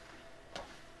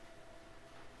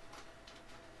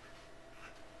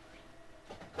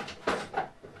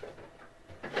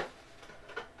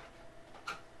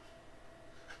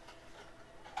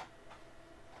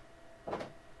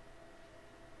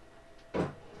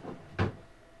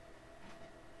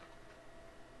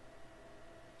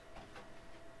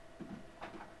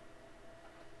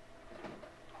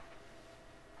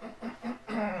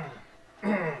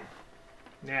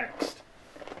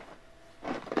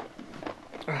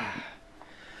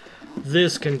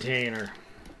 this container.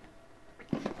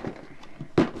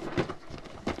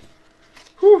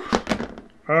 Whew.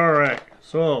 All right,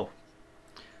 so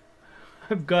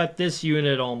I've got this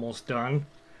unit almost done.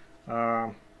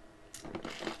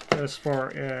 As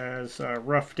far as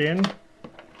roughed in.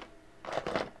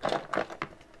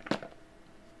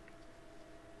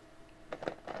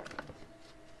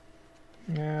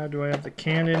 Now, do I have the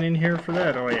cannon in here for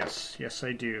that? Oh yes, yes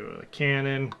I do. The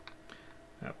cannon,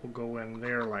 that will go in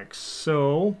there like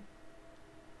so.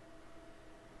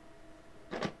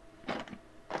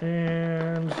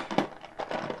 And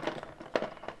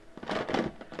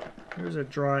there's a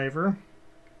driver.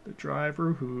 The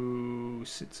driver who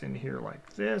sits in here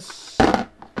like this.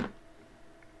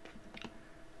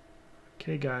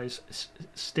 Okay guys,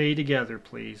 stay together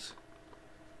please.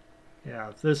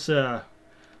 Yeah,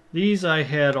 these I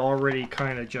had already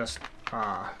kind of just,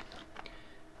 I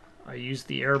used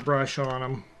the airbrush on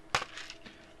them,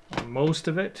 on most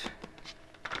of it,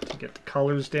 to get the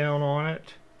colors down on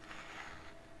it.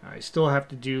 I still have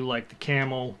to do like the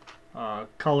camo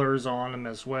colors on them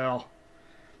as well.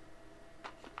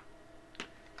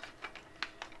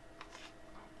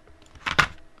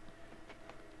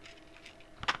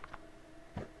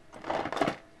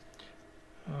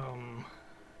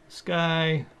 This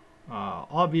guy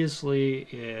obviously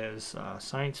is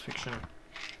science fiction,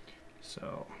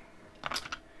 so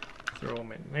throw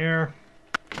him in there.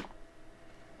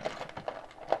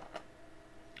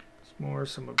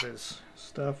 Some of his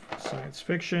stuff, science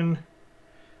fiction.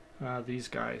 These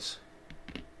guys.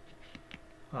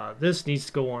 This needs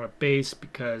to go on a base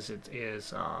because it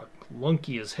is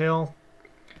lunky as hell.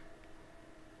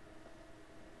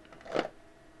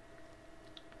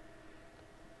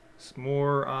 Some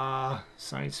more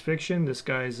science fiction. This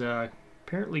guy's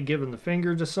apparently giving the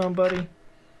finger to somebody.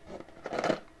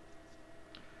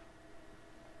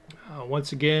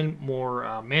 Once again, more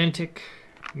Mantic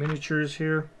miniatures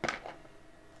here.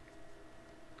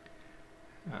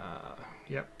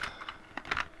 Yep.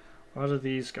 A lot of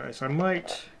these guys. I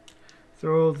might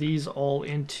throw these all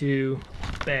into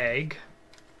a bag.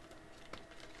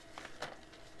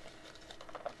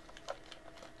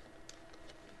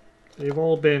 They've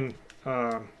all been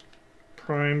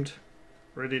primed,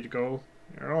 ready to go.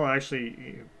 They're all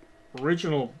actually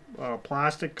original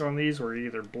plastic on these were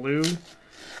either blue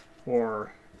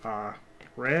or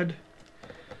red.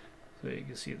 So you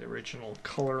can see the original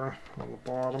color on the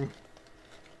bottom.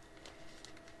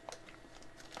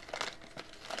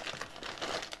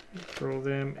 Throw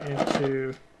them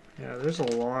into, yeah, there's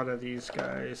a lot of these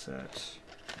guys that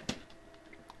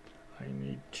I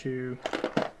need to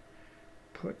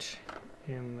put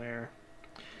in there.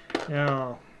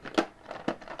 Now,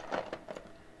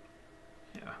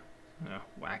 yeah,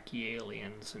 wacky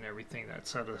aliens and everything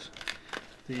that's out of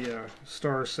the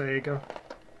Star Saga,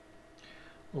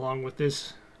 along with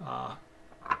this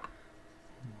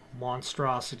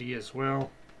monstrosity as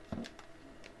well.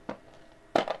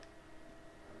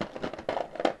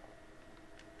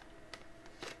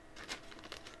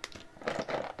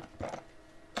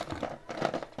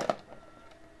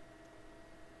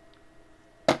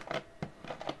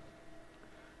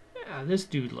 This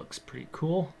dude looks pretty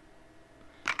cool.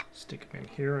 Stick him in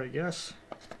here, I guess.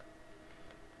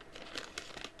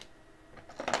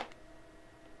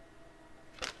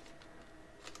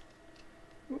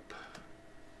 Oop.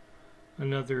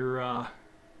 Another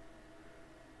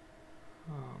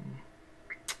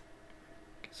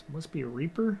guess it must be a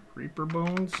Reaper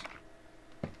bones.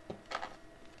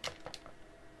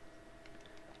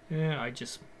 Yeah, I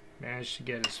just managed to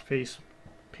get his face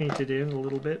painted in a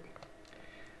little bit.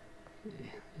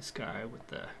 This guy with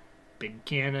the big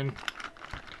cannon.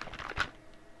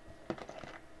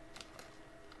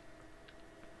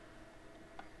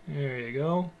 There you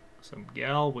go. Some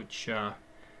gal, which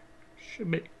should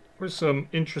make for some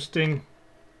interesting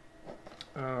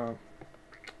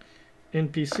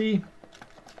NPC.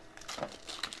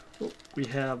 Oh, we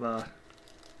have a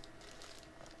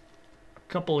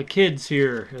couple of kids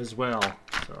here as well.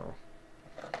 So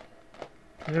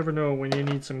you never know when you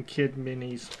need some kid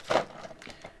minis.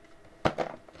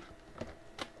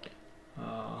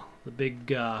 The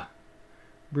big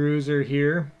bruiser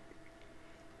here,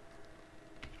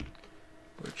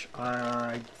 which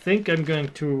I think I'm going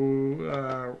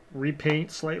to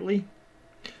repaint slightly.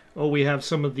 Oh, we have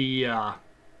some of the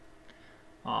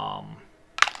what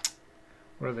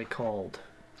are they called?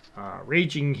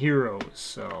 Raging Heroes.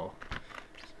 So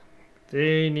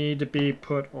they need to be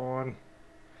put on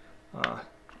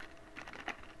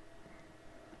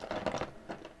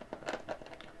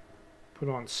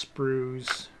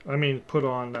sprues. I mean, put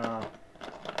on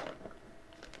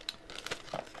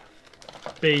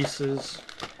bases,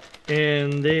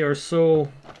 and they are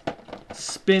so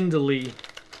spindly,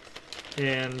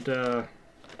 and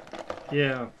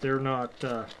yeah, they're not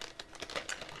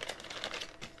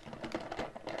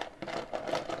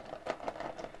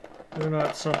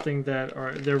something that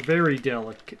are, they're very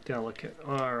delicate.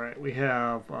 All right, we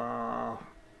have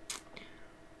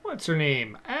what's her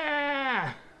name?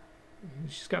 Ah,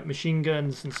 she's got machine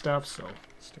guns and stuff, so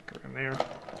stick her in there.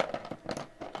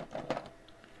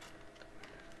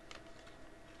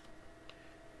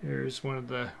 There's one of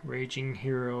the Raging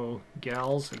Hero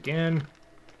gals again.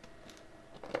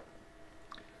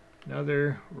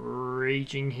 Another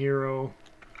Raging Hero.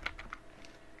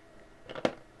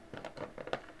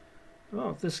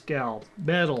 Oh, this gal,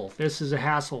 Metal. This is a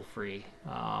hassle-free.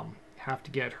 Have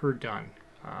to get her done.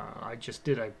 I just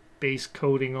did a base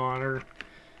coating on her.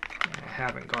 I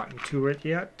haven't gotten to it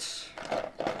yet.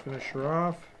 Finish her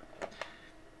off.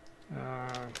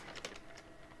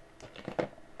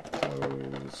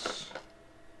 Those.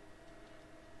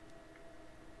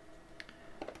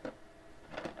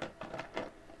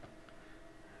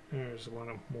 There's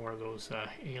more of those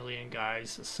alien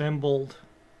guys assembled.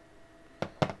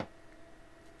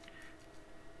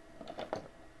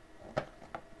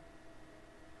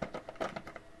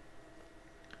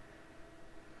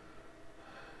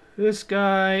 This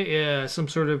guy is some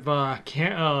sort of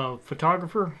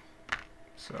photographer,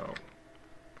 so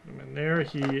put him in there.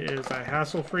 He is a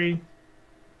hassle-free,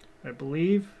 I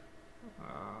believe,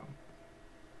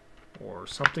 or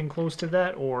something close to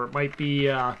that, or it might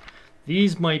be,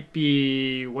 these might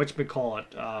be,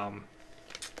 whatchamacallit,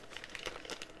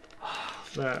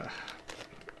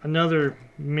 another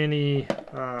mini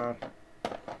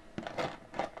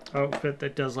outfit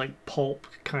that does like pulp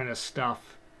kind of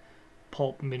stuff.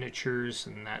 Pulp miniatures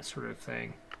and that sort of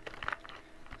thing.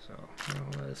 So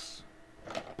this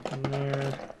in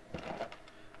there.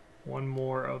 One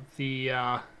more of the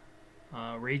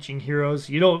Raging Heroes.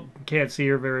 You can't see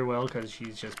her very well because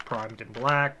she's just primed in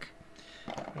black.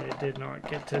 I did not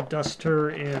get to dust her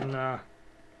in yeah,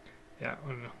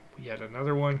 yet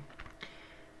another one.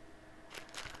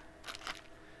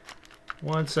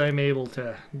 Once I'm able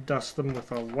to dust them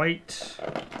with a white,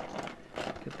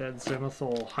 get that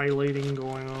zenithal highlighting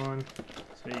going on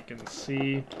so you can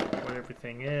see what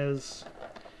everything is.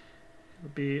 It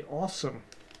would be awesome.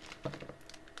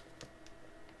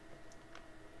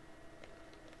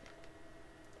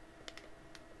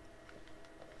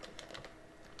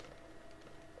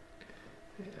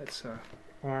 That's an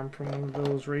arm from one of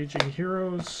those Raging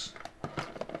Heroes.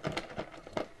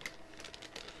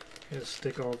 Gonna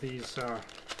stick all these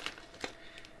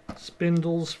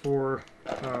spindles for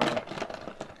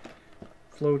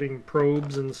floating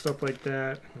probes and stuff like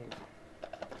that.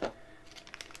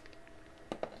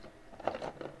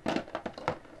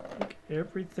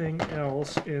 Everything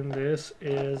else in this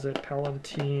is a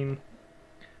Palatine,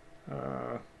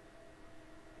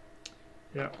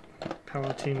 yeah,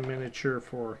 Palatine miniature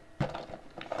for,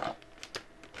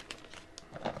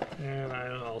 and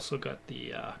I also got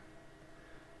the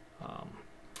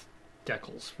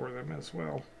decals for them as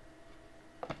well.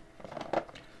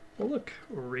 Well, look,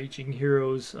 Raging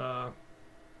Heroes, kind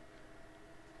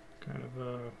of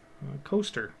a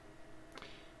coaster.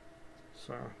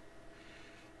 So,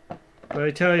 but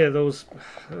I tell you, those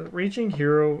Raging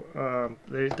Hero,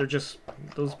 they're just,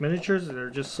 those miniatures, they're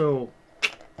just so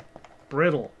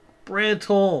brittle.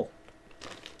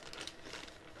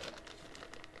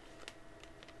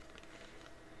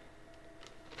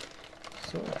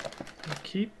 So, I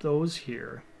keep those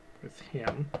here with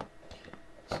him.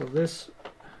 So this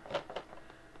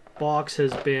box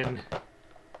has been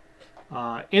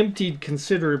emptied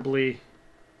considerably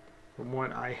from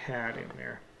what I had in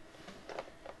there.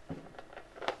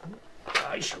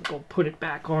 I shall go put it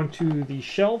back onto the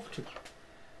shelf to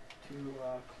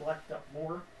collect up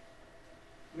more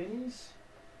minis.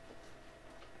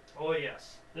 Oh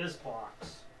yes, this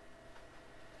box.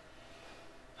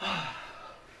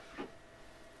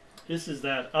 This is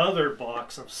that other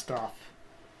box of stuff.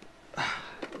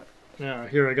 Now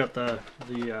here I got the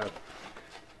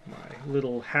my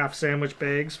little half sandwich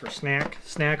bags for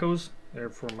snackos. They're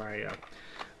for my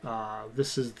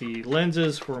this is the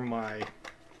lenses for my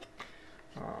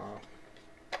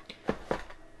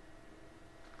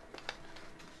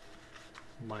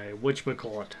my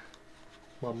whatchamacallit,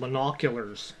 well,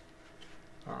 monoculars.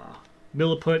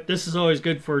 Milliput. This is always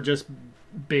good for just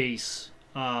base.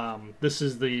 This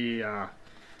is the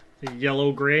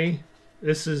yellow gray.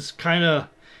 This is kind of,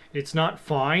 it's not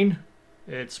fine.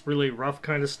 It's really rough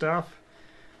kind of stuff,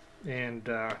 and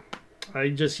I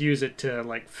just use it to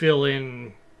like fill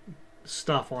in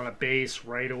stuff on a base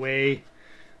right away.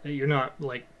 that you're not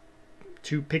like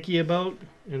too picky about,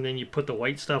 and then you put the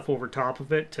white stuff over top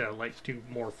of it to like do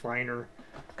more finer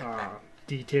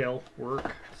detail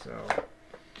work. So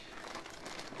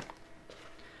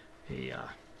a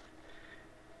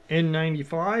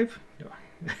N95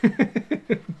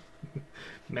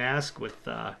 mask with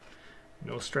no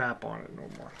strap on it no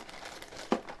more.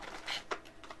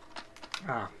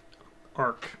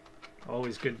 Arc,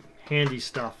 always good handy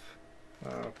stuff.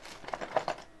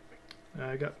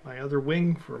 I got my other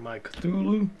wing for my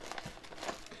Cthulhu.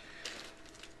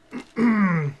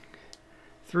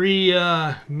 3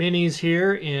 minis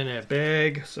here in a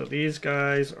bag. So these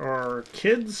guys are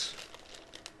kids.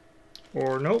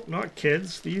 Or nope, not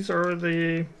kids. These are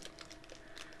the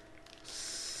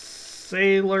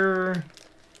Sailor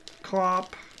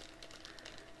Cop.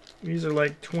 These are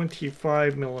like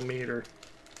 25mm.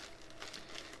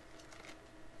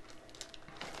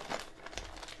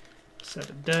 Set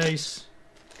of dice,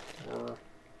 or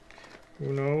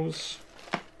who knows.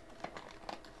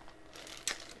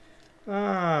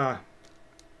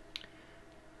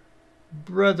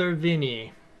 Brother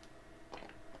Vinny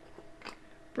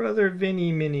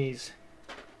minis.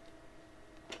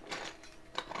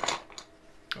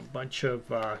 A bunch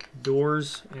of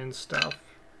doors and stuff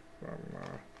from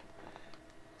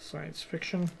science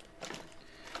fiction.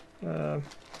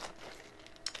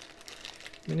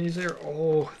 Minis there.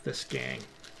 Oh, this gang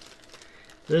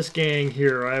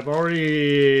here, I've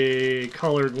already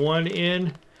colored one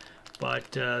in,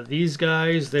 but these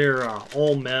guys, they're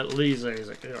all metal. These guys,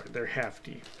 they're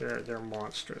hefty, they're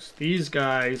monstrous. These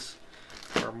guys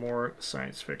are more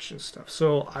science fiction stuff.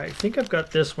 So I think I've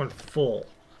got this one full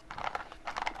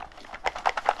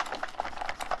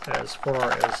as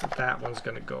far as that one's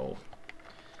gonna go.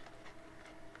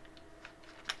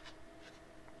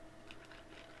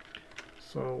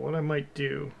 So what I might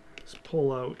do is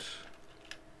pull out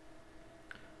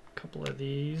a couple of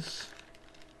these.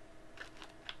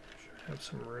 Should have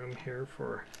some room here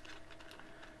for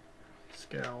these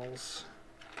gals.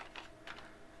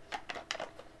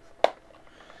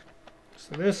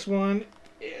 So this one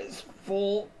is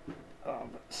full of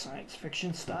science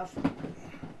fiction stuff.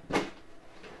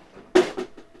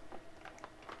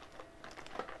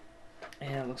 And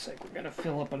it looks like we're going to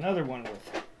fill up another one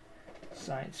with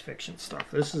science fiction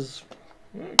stuff. This is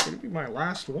going to be my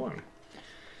last one.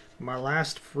 My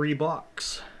last free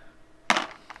box.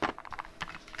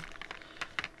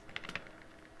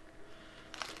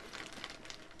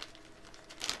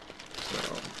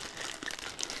 So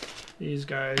these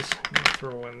guys I'm going to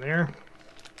throw in there.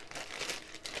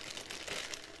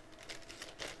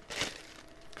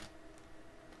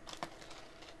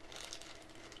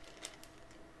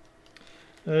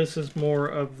 This is more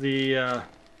of the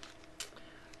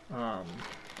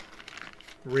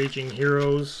Raging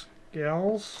Heroes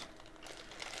gals.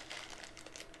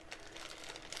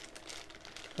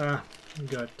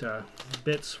 Got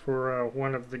bits for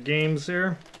one of the games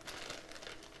there.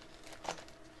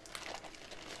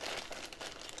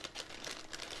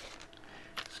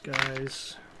 These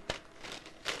guys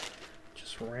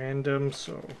just random,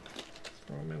 so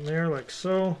throw them in there like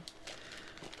so.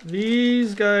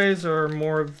 These guys are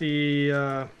more of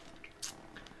the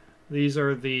these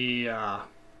are the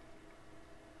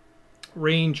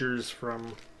Rangers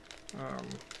from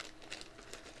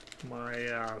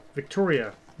my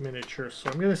Victoria miniature. So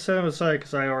I'm going to set them aside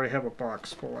because I already have a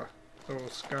box full of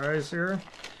those guys here.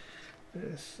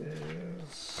 This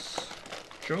is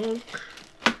junk.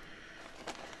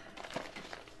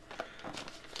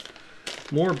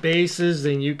 More bases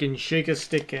than you can shake a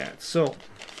stick at. So,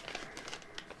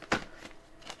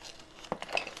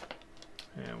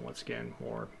 and once again,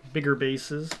 more bigger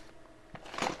bases.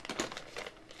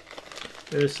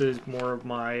 This is more of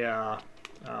my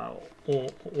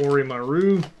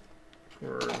Orimaru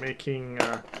for making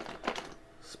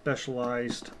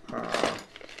specialized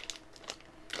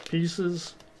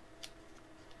pieces.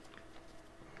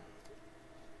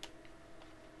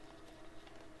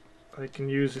 I can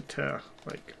use it to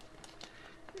like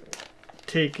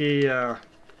take a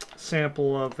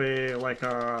sample of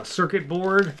a circuit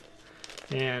board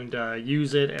and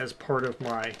use it as part of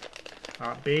my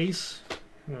base.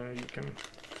 You can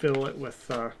fill it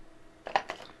with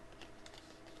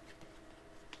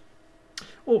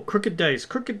oh, crooked dice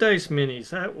minis.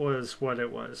 That was what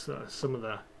it was. Some of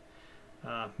the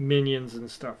minions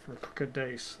and stuff for crooked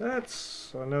dice.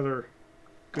 That's another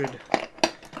good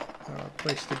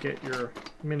place to get your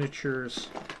miniatures.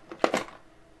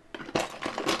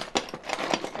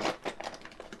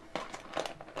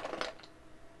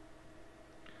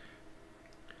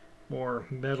 More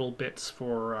metal bits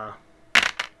for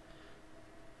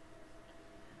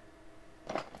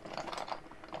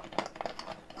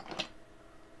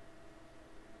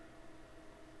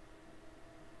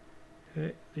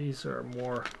Okay, these are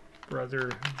more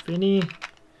Brother Vinny.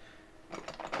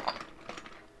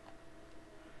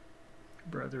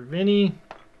 Brother Vinny.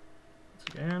 Once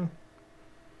again.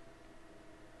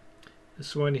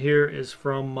 This one here is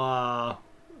from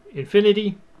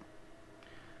Infinity.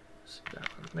 See that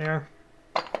one there.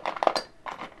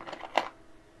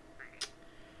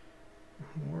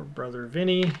 More Brother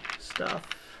Vinny stuff.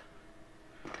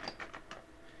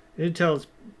 You can tell it's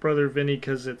Brother Vinny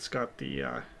because it's got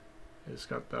the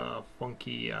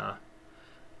funky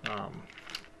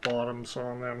bottoms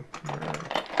on them.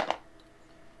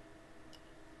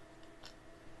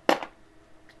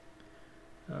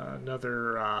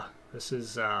 Another this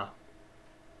is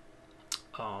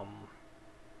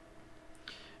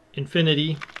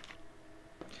Infinity.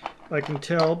 I can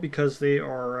tell because they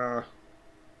are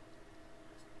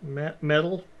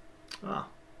metal. Ah,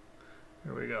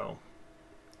 there we go.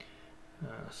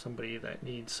 Somebody that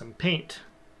needs some paint.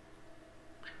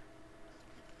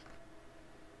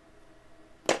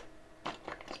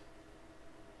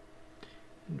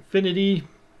 Infinity,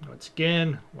 once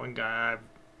again, one guy I've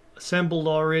assembled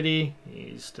already.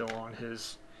 He's still on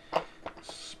his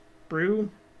sprue.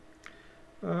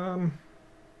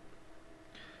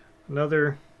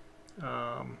 Another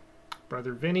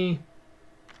Brother Vinny,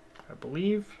 I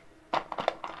believe.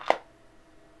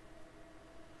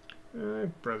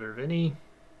 Brother Vinny.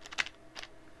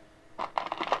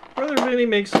 Brother Vinny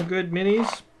makes some good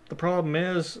minis. The problem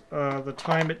is the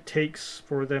time it takes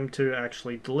for them to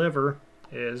actually deliver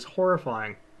is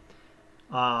horrifying.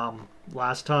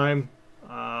 Last time,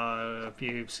 if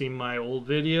you've seen my old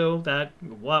video,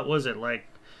 what was it, like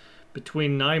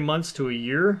between 9 months to a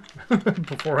year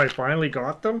before I finally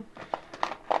got them?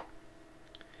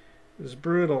 It was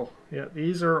brutal. Yeah,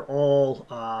 these are all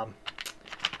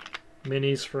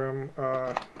minis from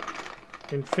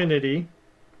Infinity.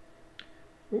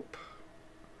 Oop.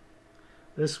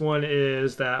 This one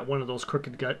is one of those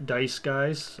crooked dice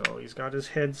guys, so he's got his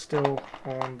head still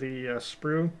on the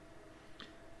sprue.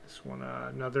 This one,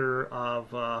 another of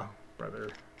Brother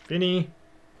Vinny.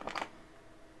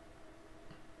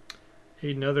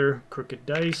 Another crooked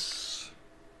dice.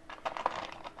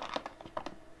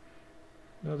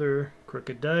 Another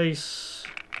crooked dice.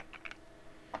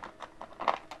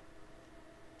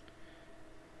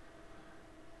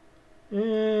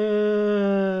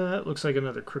 That looks like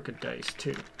another crooked dice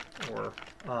too. Or,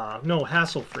 no,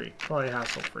 hassle-free. Probably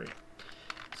hassle-free.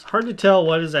 It's hard to tell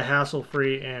what is a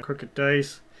hassle-free and crooked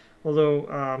dice.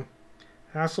 Although,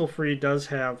 hassle-free does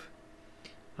have,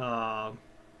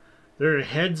 their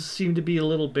heads seem to be a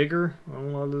little bigger on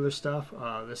a lot of their stuff.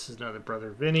 This is another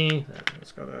Brother Vinny.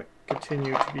 That's got to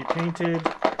continue to be painted.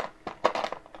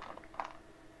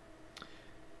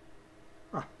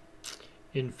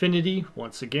 Infinity,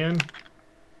 once again.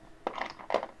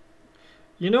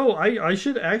 You know, I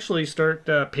should actually start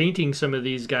painting some of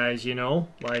these guys, you know,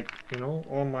 like, you know,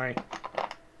 all my...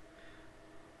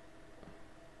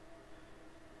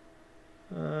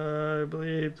 I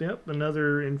believe, yep,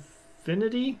 another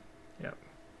Infinity. Yep.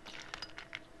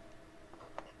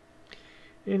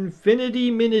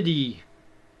 Infinity Minity.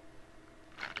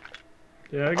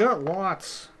 Yeah, I got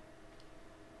lots.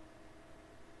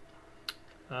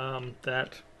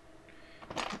 That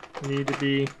need to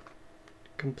be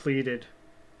completed.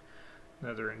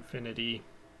 Another Infinity.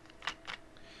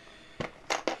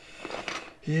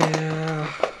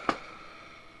 Yeah.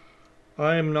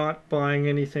 I am not buying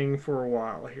anything for a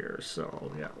while here,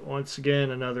 so yeah. Once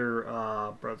again,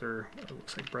 another brother. It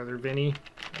looks like Brother Vinny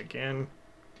again.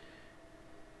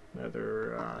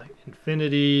 Another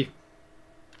Infinity.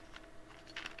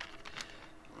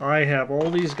 I have all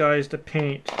these guys to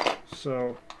paint,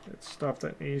 so it's stuff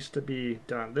that needs to be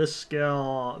done. This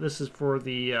scale, this is for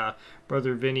the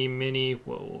Brother Vinny Mini.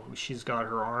 Whoa, she's got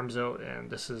her arms out,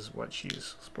 and this is what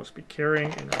she's supposed to be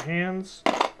carrying in her hands.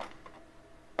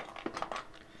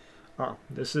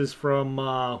 This is from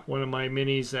one of my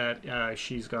minis that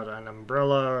she's got an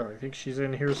umbrella. I think she's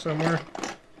in here somewhere.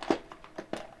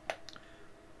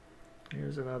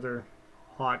 Here's another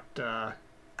hot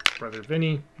Brother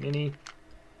Vinny mini.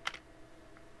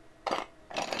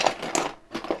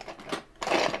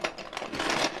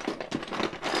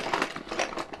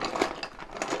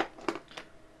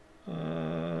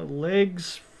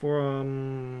 Legs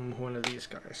from one of these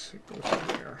guys. It goes in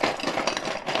there.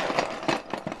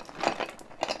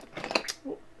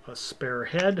 A spare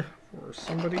head for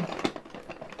somebody.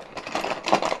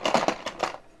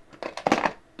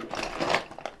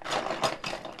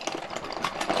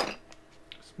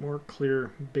 Some more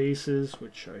clear bases,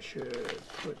 which I should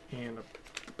put in a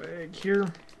bag here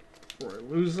before I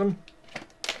lose them.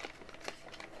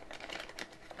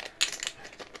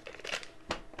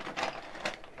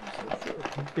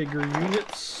 bigger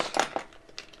units.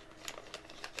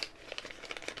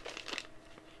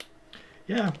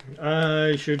 Yeah,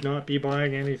 I should not be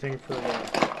buying anything for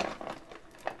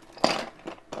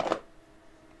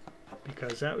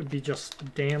because that would be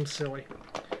just damn silly.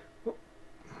 Oh,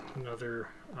 another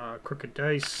crooked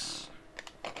dice.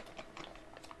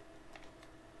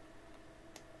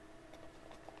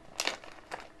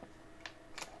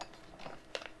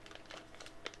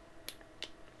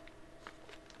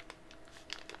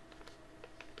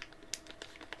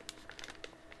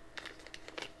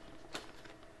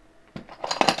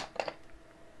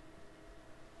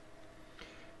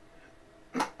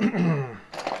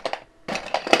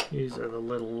 These are the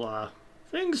little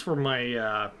things for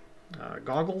my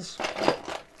goggles.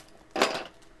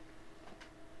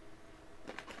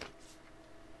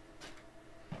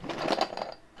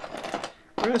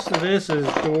 The rest of this is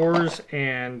doors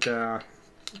and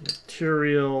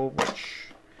material, which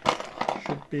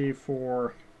should be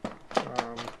for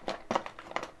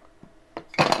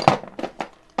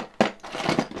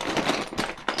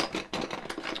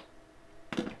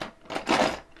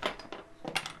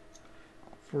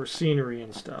scenery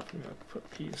and stuff. I'm going to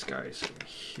put these guys in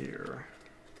here.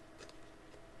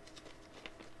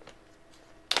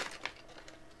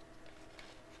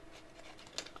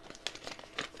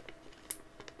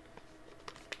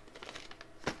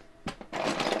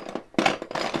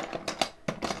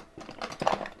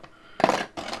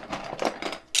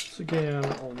 So again,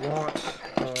 a lot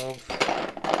of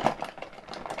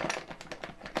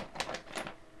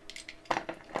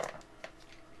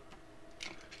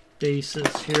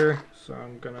bases here, so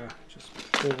I'm gonna just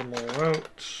pull them all out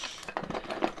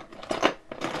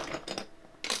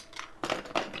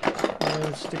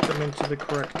and stick them into the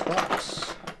correct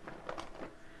box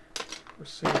for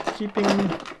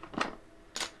safekeeping.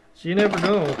 So you never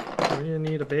know, you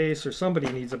need a base or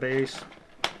somebody needs a base.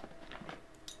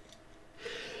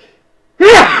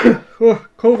 Oh,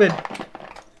 COVID.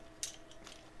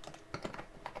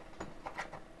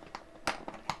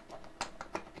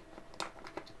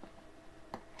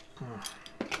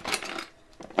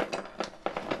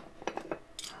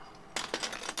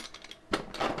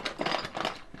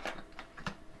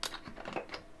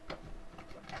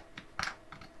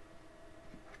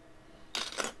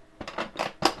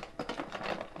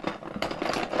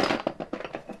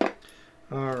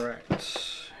 Alright,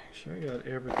 so I got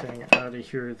everything out of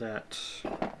here that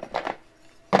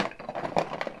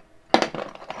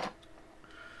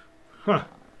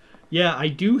yeah, I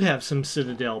do have some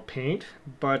Citadel paint,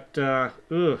 but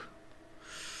ugh.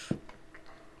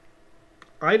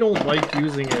 I don't like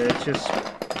using it, it's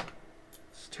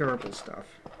terrible stuff.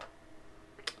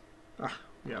 Ah,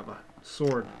 we have a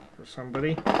sword for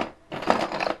somebody.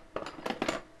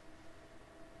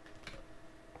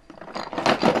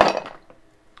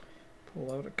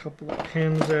 Pull out a couple of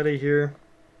pins out of here.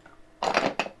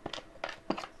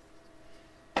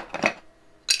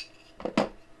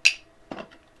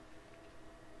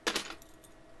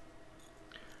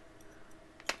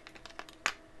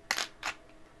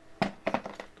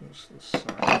 There's the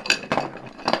side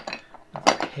there.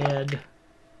 Another head.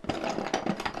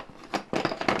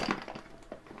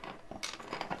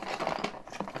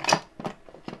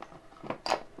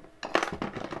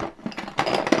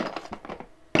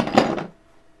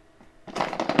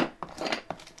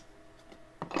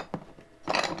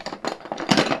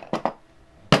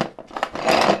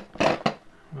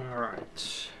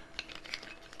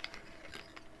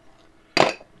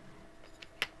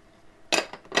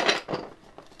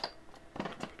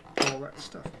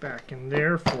 Stuff back in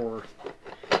there for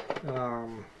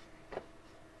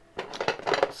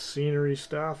scenery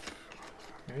stuff.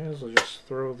 And so I'll just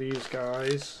throw these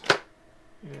guys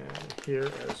in here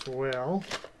as well.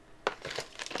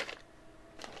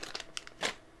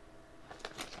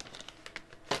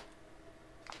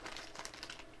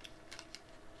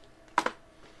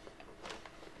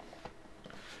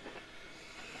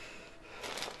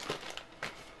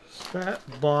 So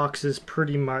that box is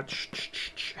pretty much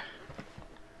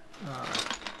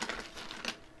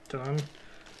done.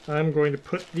 I'm going to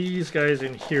put these guys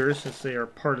in here since they are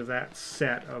part of that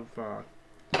set of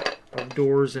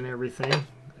doors and everything.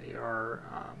 They are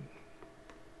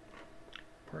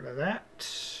part of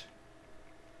that.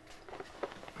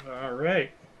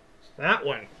 Alright, so that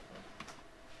one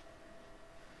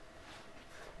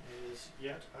is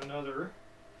yet another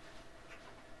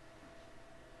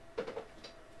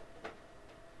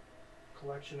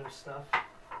collection of stuff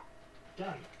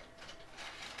done.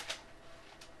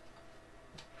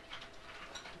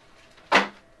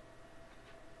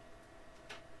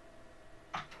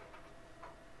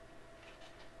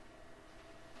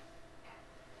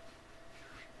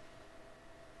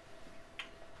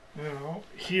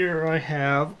 here I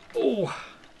have,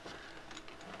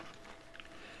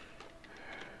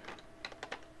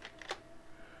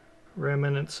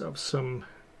 remnants of some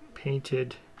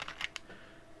painted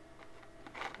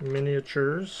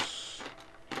miniatures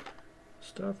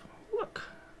stuff. Look,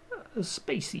 a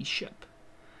spacey ship.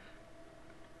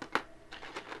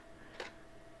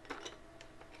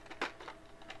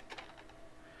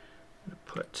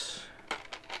 Put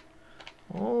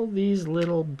all these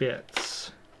little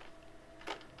bits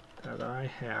that I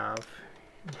have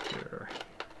here.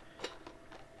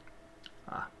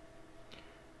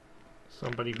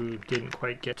 Somebody who didn't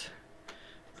quite get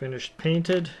finished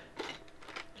painted.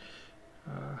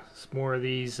 It's more of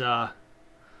these little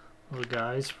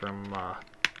guys from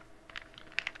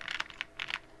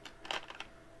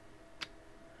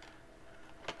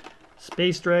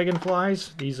Space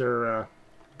Dragonflies. These are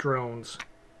drones.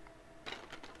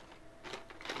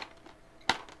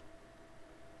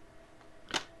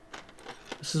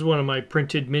 This is one of my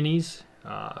printed minis,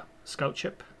 scout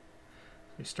ship.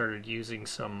 I started using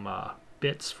some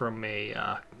bits from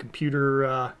a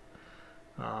computer,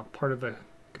 part of a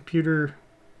computer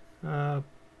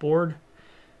board.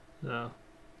 I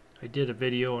did a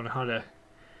video on how to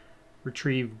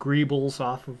retrieve greebles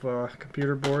off of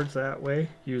computer boards that way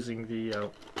using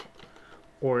the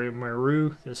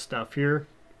Orimaru, this stuff here.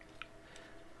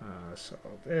 So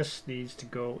this needs to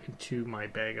go into my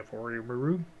bag of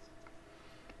Orimaru.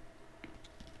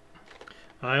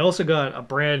 I also got a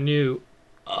brand new,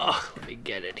 let me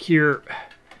get it here,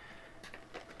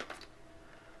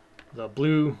 the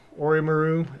blue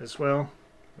Orimaru as well,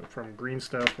 from Green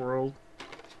Stuff World.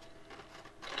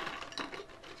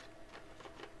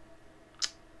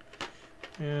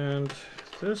 And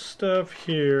this stuff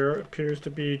here appears to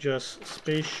be just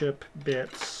spaceship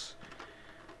bits,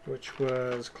 which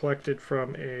was collected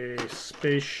from a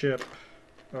spaceship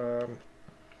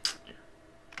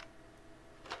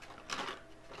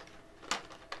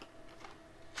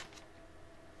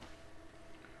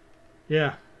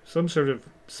yeah, some sort of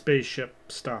spaceship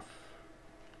stuff,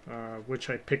 which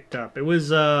I picked up. It was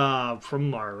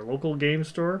from our local game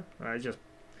store. It's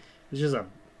just a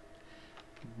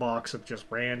box of just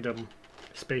random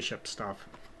spaceship stuff.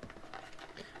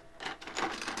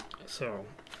 So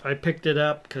I picked it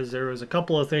up because there was a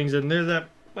couple of things in there that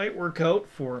might work out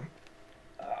for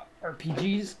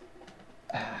RPGs.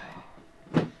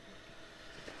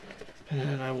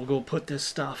 And I will go put this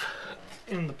stuff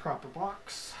in the proper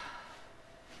box.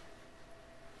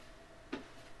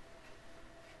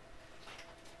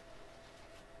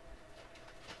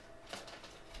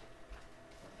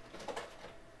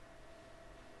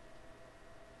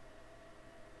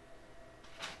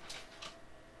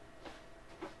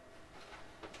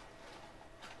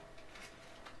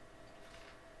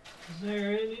 Is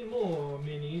there any more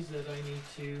minis that I need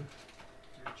to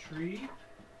retrieve?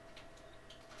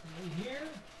 In here?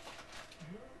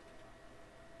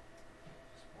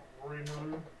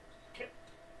 Okay.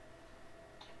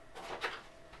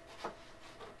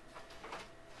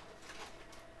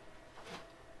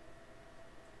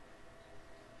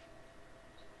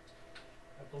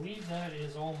 I believe that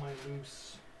is all my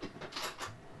loose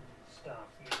stuff.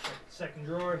 Let me check the second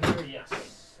drawer here.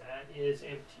 Yes, that is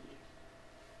empty.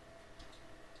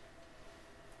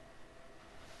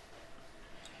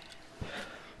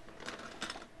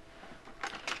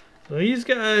 So these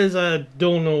guys, I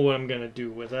don't know what I'm going to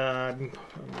do with that.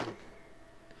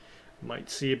 Might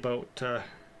see about so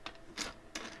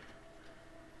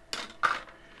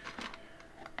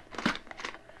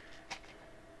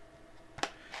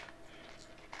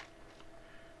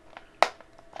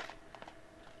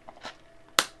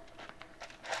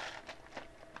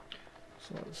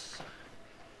let's,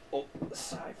 the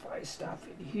sci-fi stuff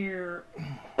in here.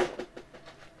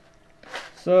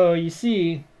 So you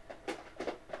see,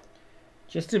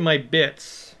 just in my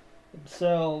bits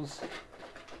themselves,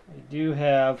 I do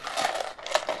have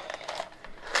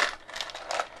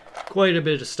quite a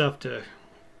bit of stuff to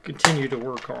continue to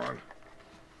work on.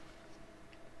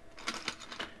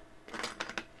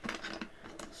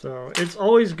 So it's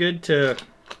always good to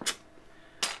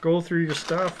go through your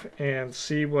stuff and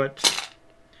see what,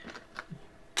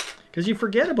 because you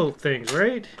forget about things,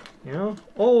 right? You know,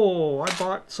 oh, I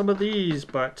bought some of these,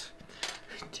 but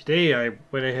today I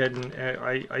went ahead and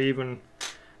I even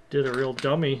did a real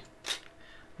dummy.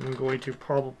 I'm going to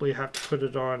probably have to put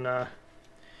it on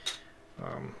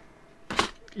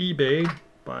eBay,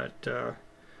 but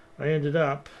I ended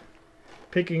up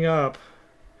picking up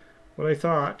what I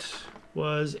thought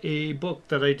was a book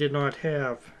that I did not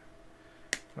have,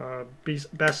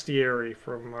 Bestiary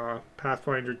from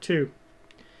Pathfinder 2,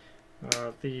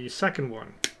 the second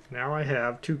one. now I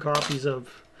have 2 copies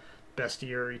of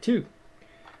Bestiary 2.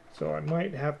 So I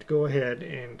might have to go ahead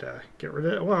and get rid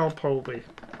of it. Well, I'll probably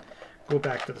go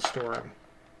back to the store and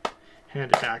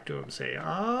hand it back to him and say,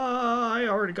 I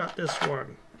already got this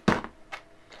one.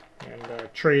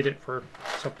 And trade it for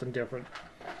something different.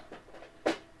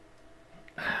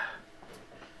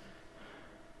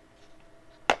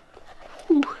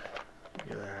 Whew. Look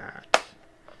at that.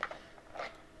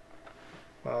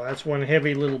 Well, that's one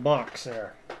heavy little box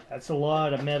there. That's a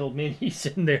lot of metal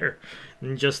minis in there.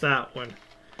 And just that one.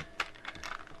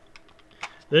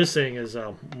 This thing is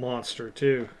a monster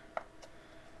too.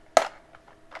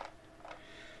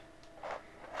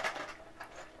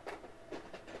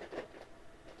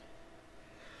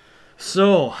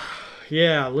 So,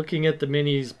 yeah, looking at the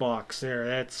minis box there,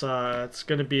 that's it's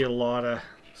going to be a lot of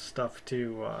stuff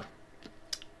to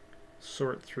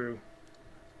sort through.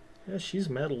 Yeah, she's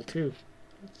metal too.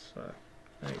 That's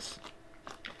nice.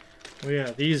 Oh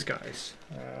yeah, these guys.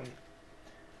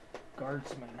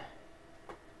 Guardsman.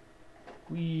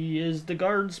 We is the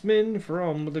guardsman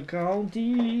from the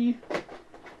county.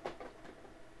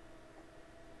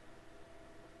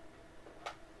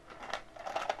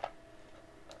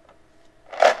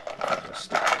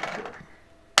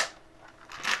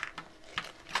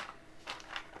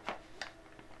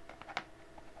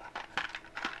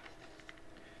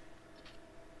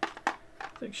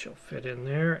 I think she'll fit in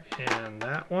there, and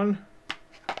that one,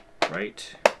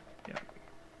 right? Yeah.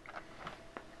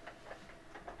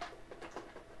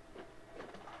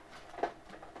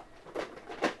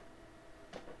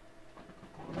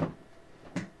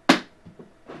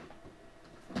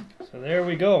 So there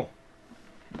we go.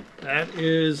 That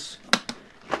is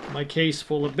my case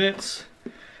full of bits.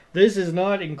 This is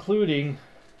not including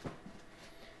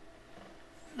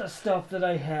the stuff that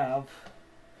I have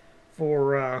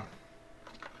for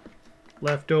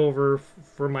left over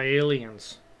for my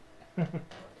aliens.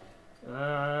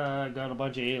 I got a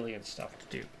bunch of alien stuff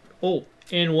to do. Oh,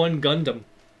 and one Gundam.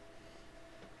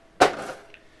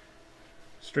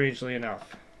 Strangely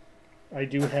enough, I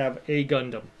do have a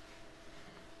Gundam,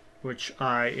 which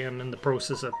I am in the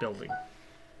process of building.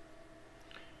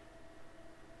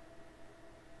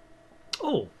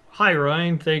 Oh, hi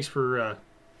Ryan. Thanks for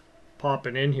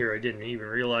popping in here. I didn't even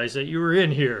realize that you were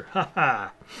in here. Haha.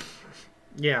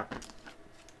 Yeah.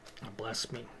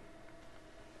 Bless me.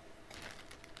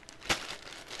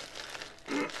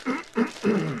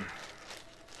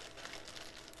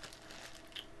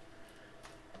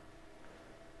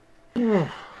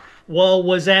 Well,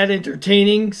 was that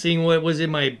entertaining, seeing what was in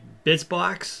my bits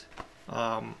box?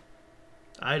 I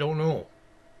don't know.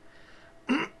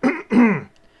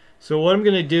 So what I'm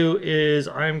going to do is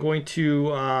I'm going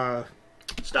to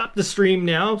stop the stream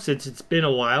now, since it's been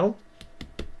a while.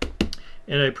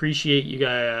 And I appreciate you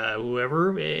guys,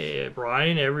 whoever,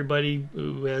 Brian, everybody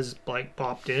who has like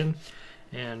popped in,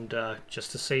 and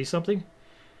just to say something.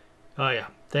 Oh yeah,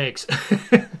 thanks.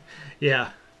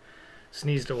 Yeah,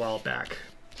 sneezed a while back.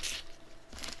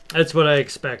 That's what I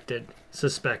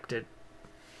suspected.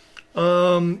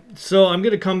 So I'm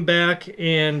gonna come back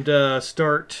and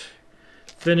start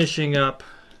finishing up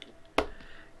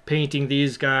painting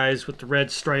these guys with the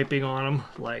red striping on them,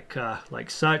 like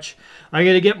such. I'm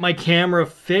gonna get my camera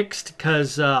fixed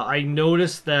because I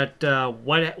noticed that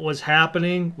what was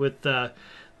happening with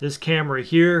this camera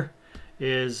here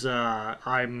is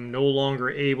I'm no longer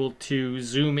able to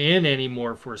zoom in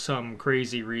anymore for some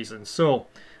crazy reason. So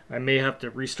I may have to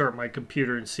restart my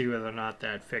computer and see whether or not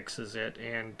that fixes it,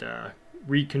 and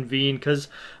reconvene, because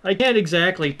I can't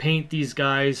exactly paint these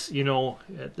guys, you know,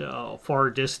 at a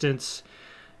far distance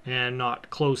and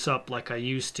not close up like I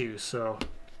used to. So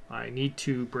I need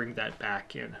to bring that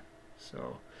back in.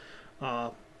 So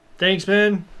thanks,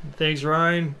 Ben. Thanks,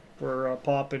 Ryan, for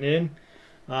popping in.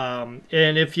 And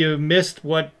if you missed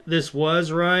what this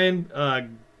was,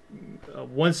 Ryan,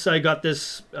 once I got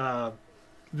this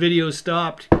video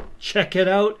stopped, check it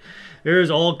out.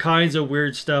 There's all kinds of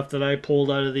weird stuff that I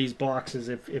pulled out of these boxes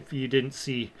if you didn't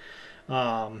see.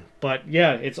 But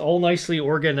yeah, it's all nicely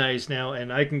organized now,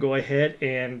 and I can go ahead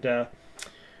and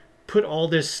put all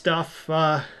this stuff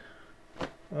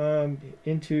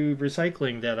into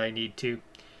recycling that I need to.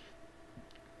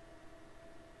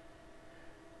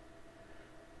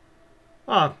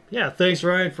 Yeah, thanks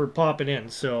Ryan for popping in.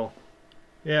 So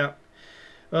yeah,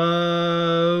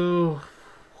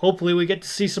 hopefully we get to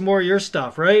see some more of your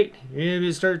stuff, right? You need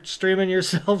to start streaming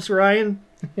yourselves, Ryan.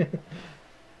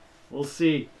 We'll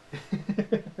see.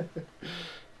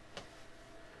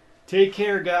 Take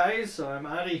care, guys. I'm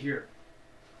out of here.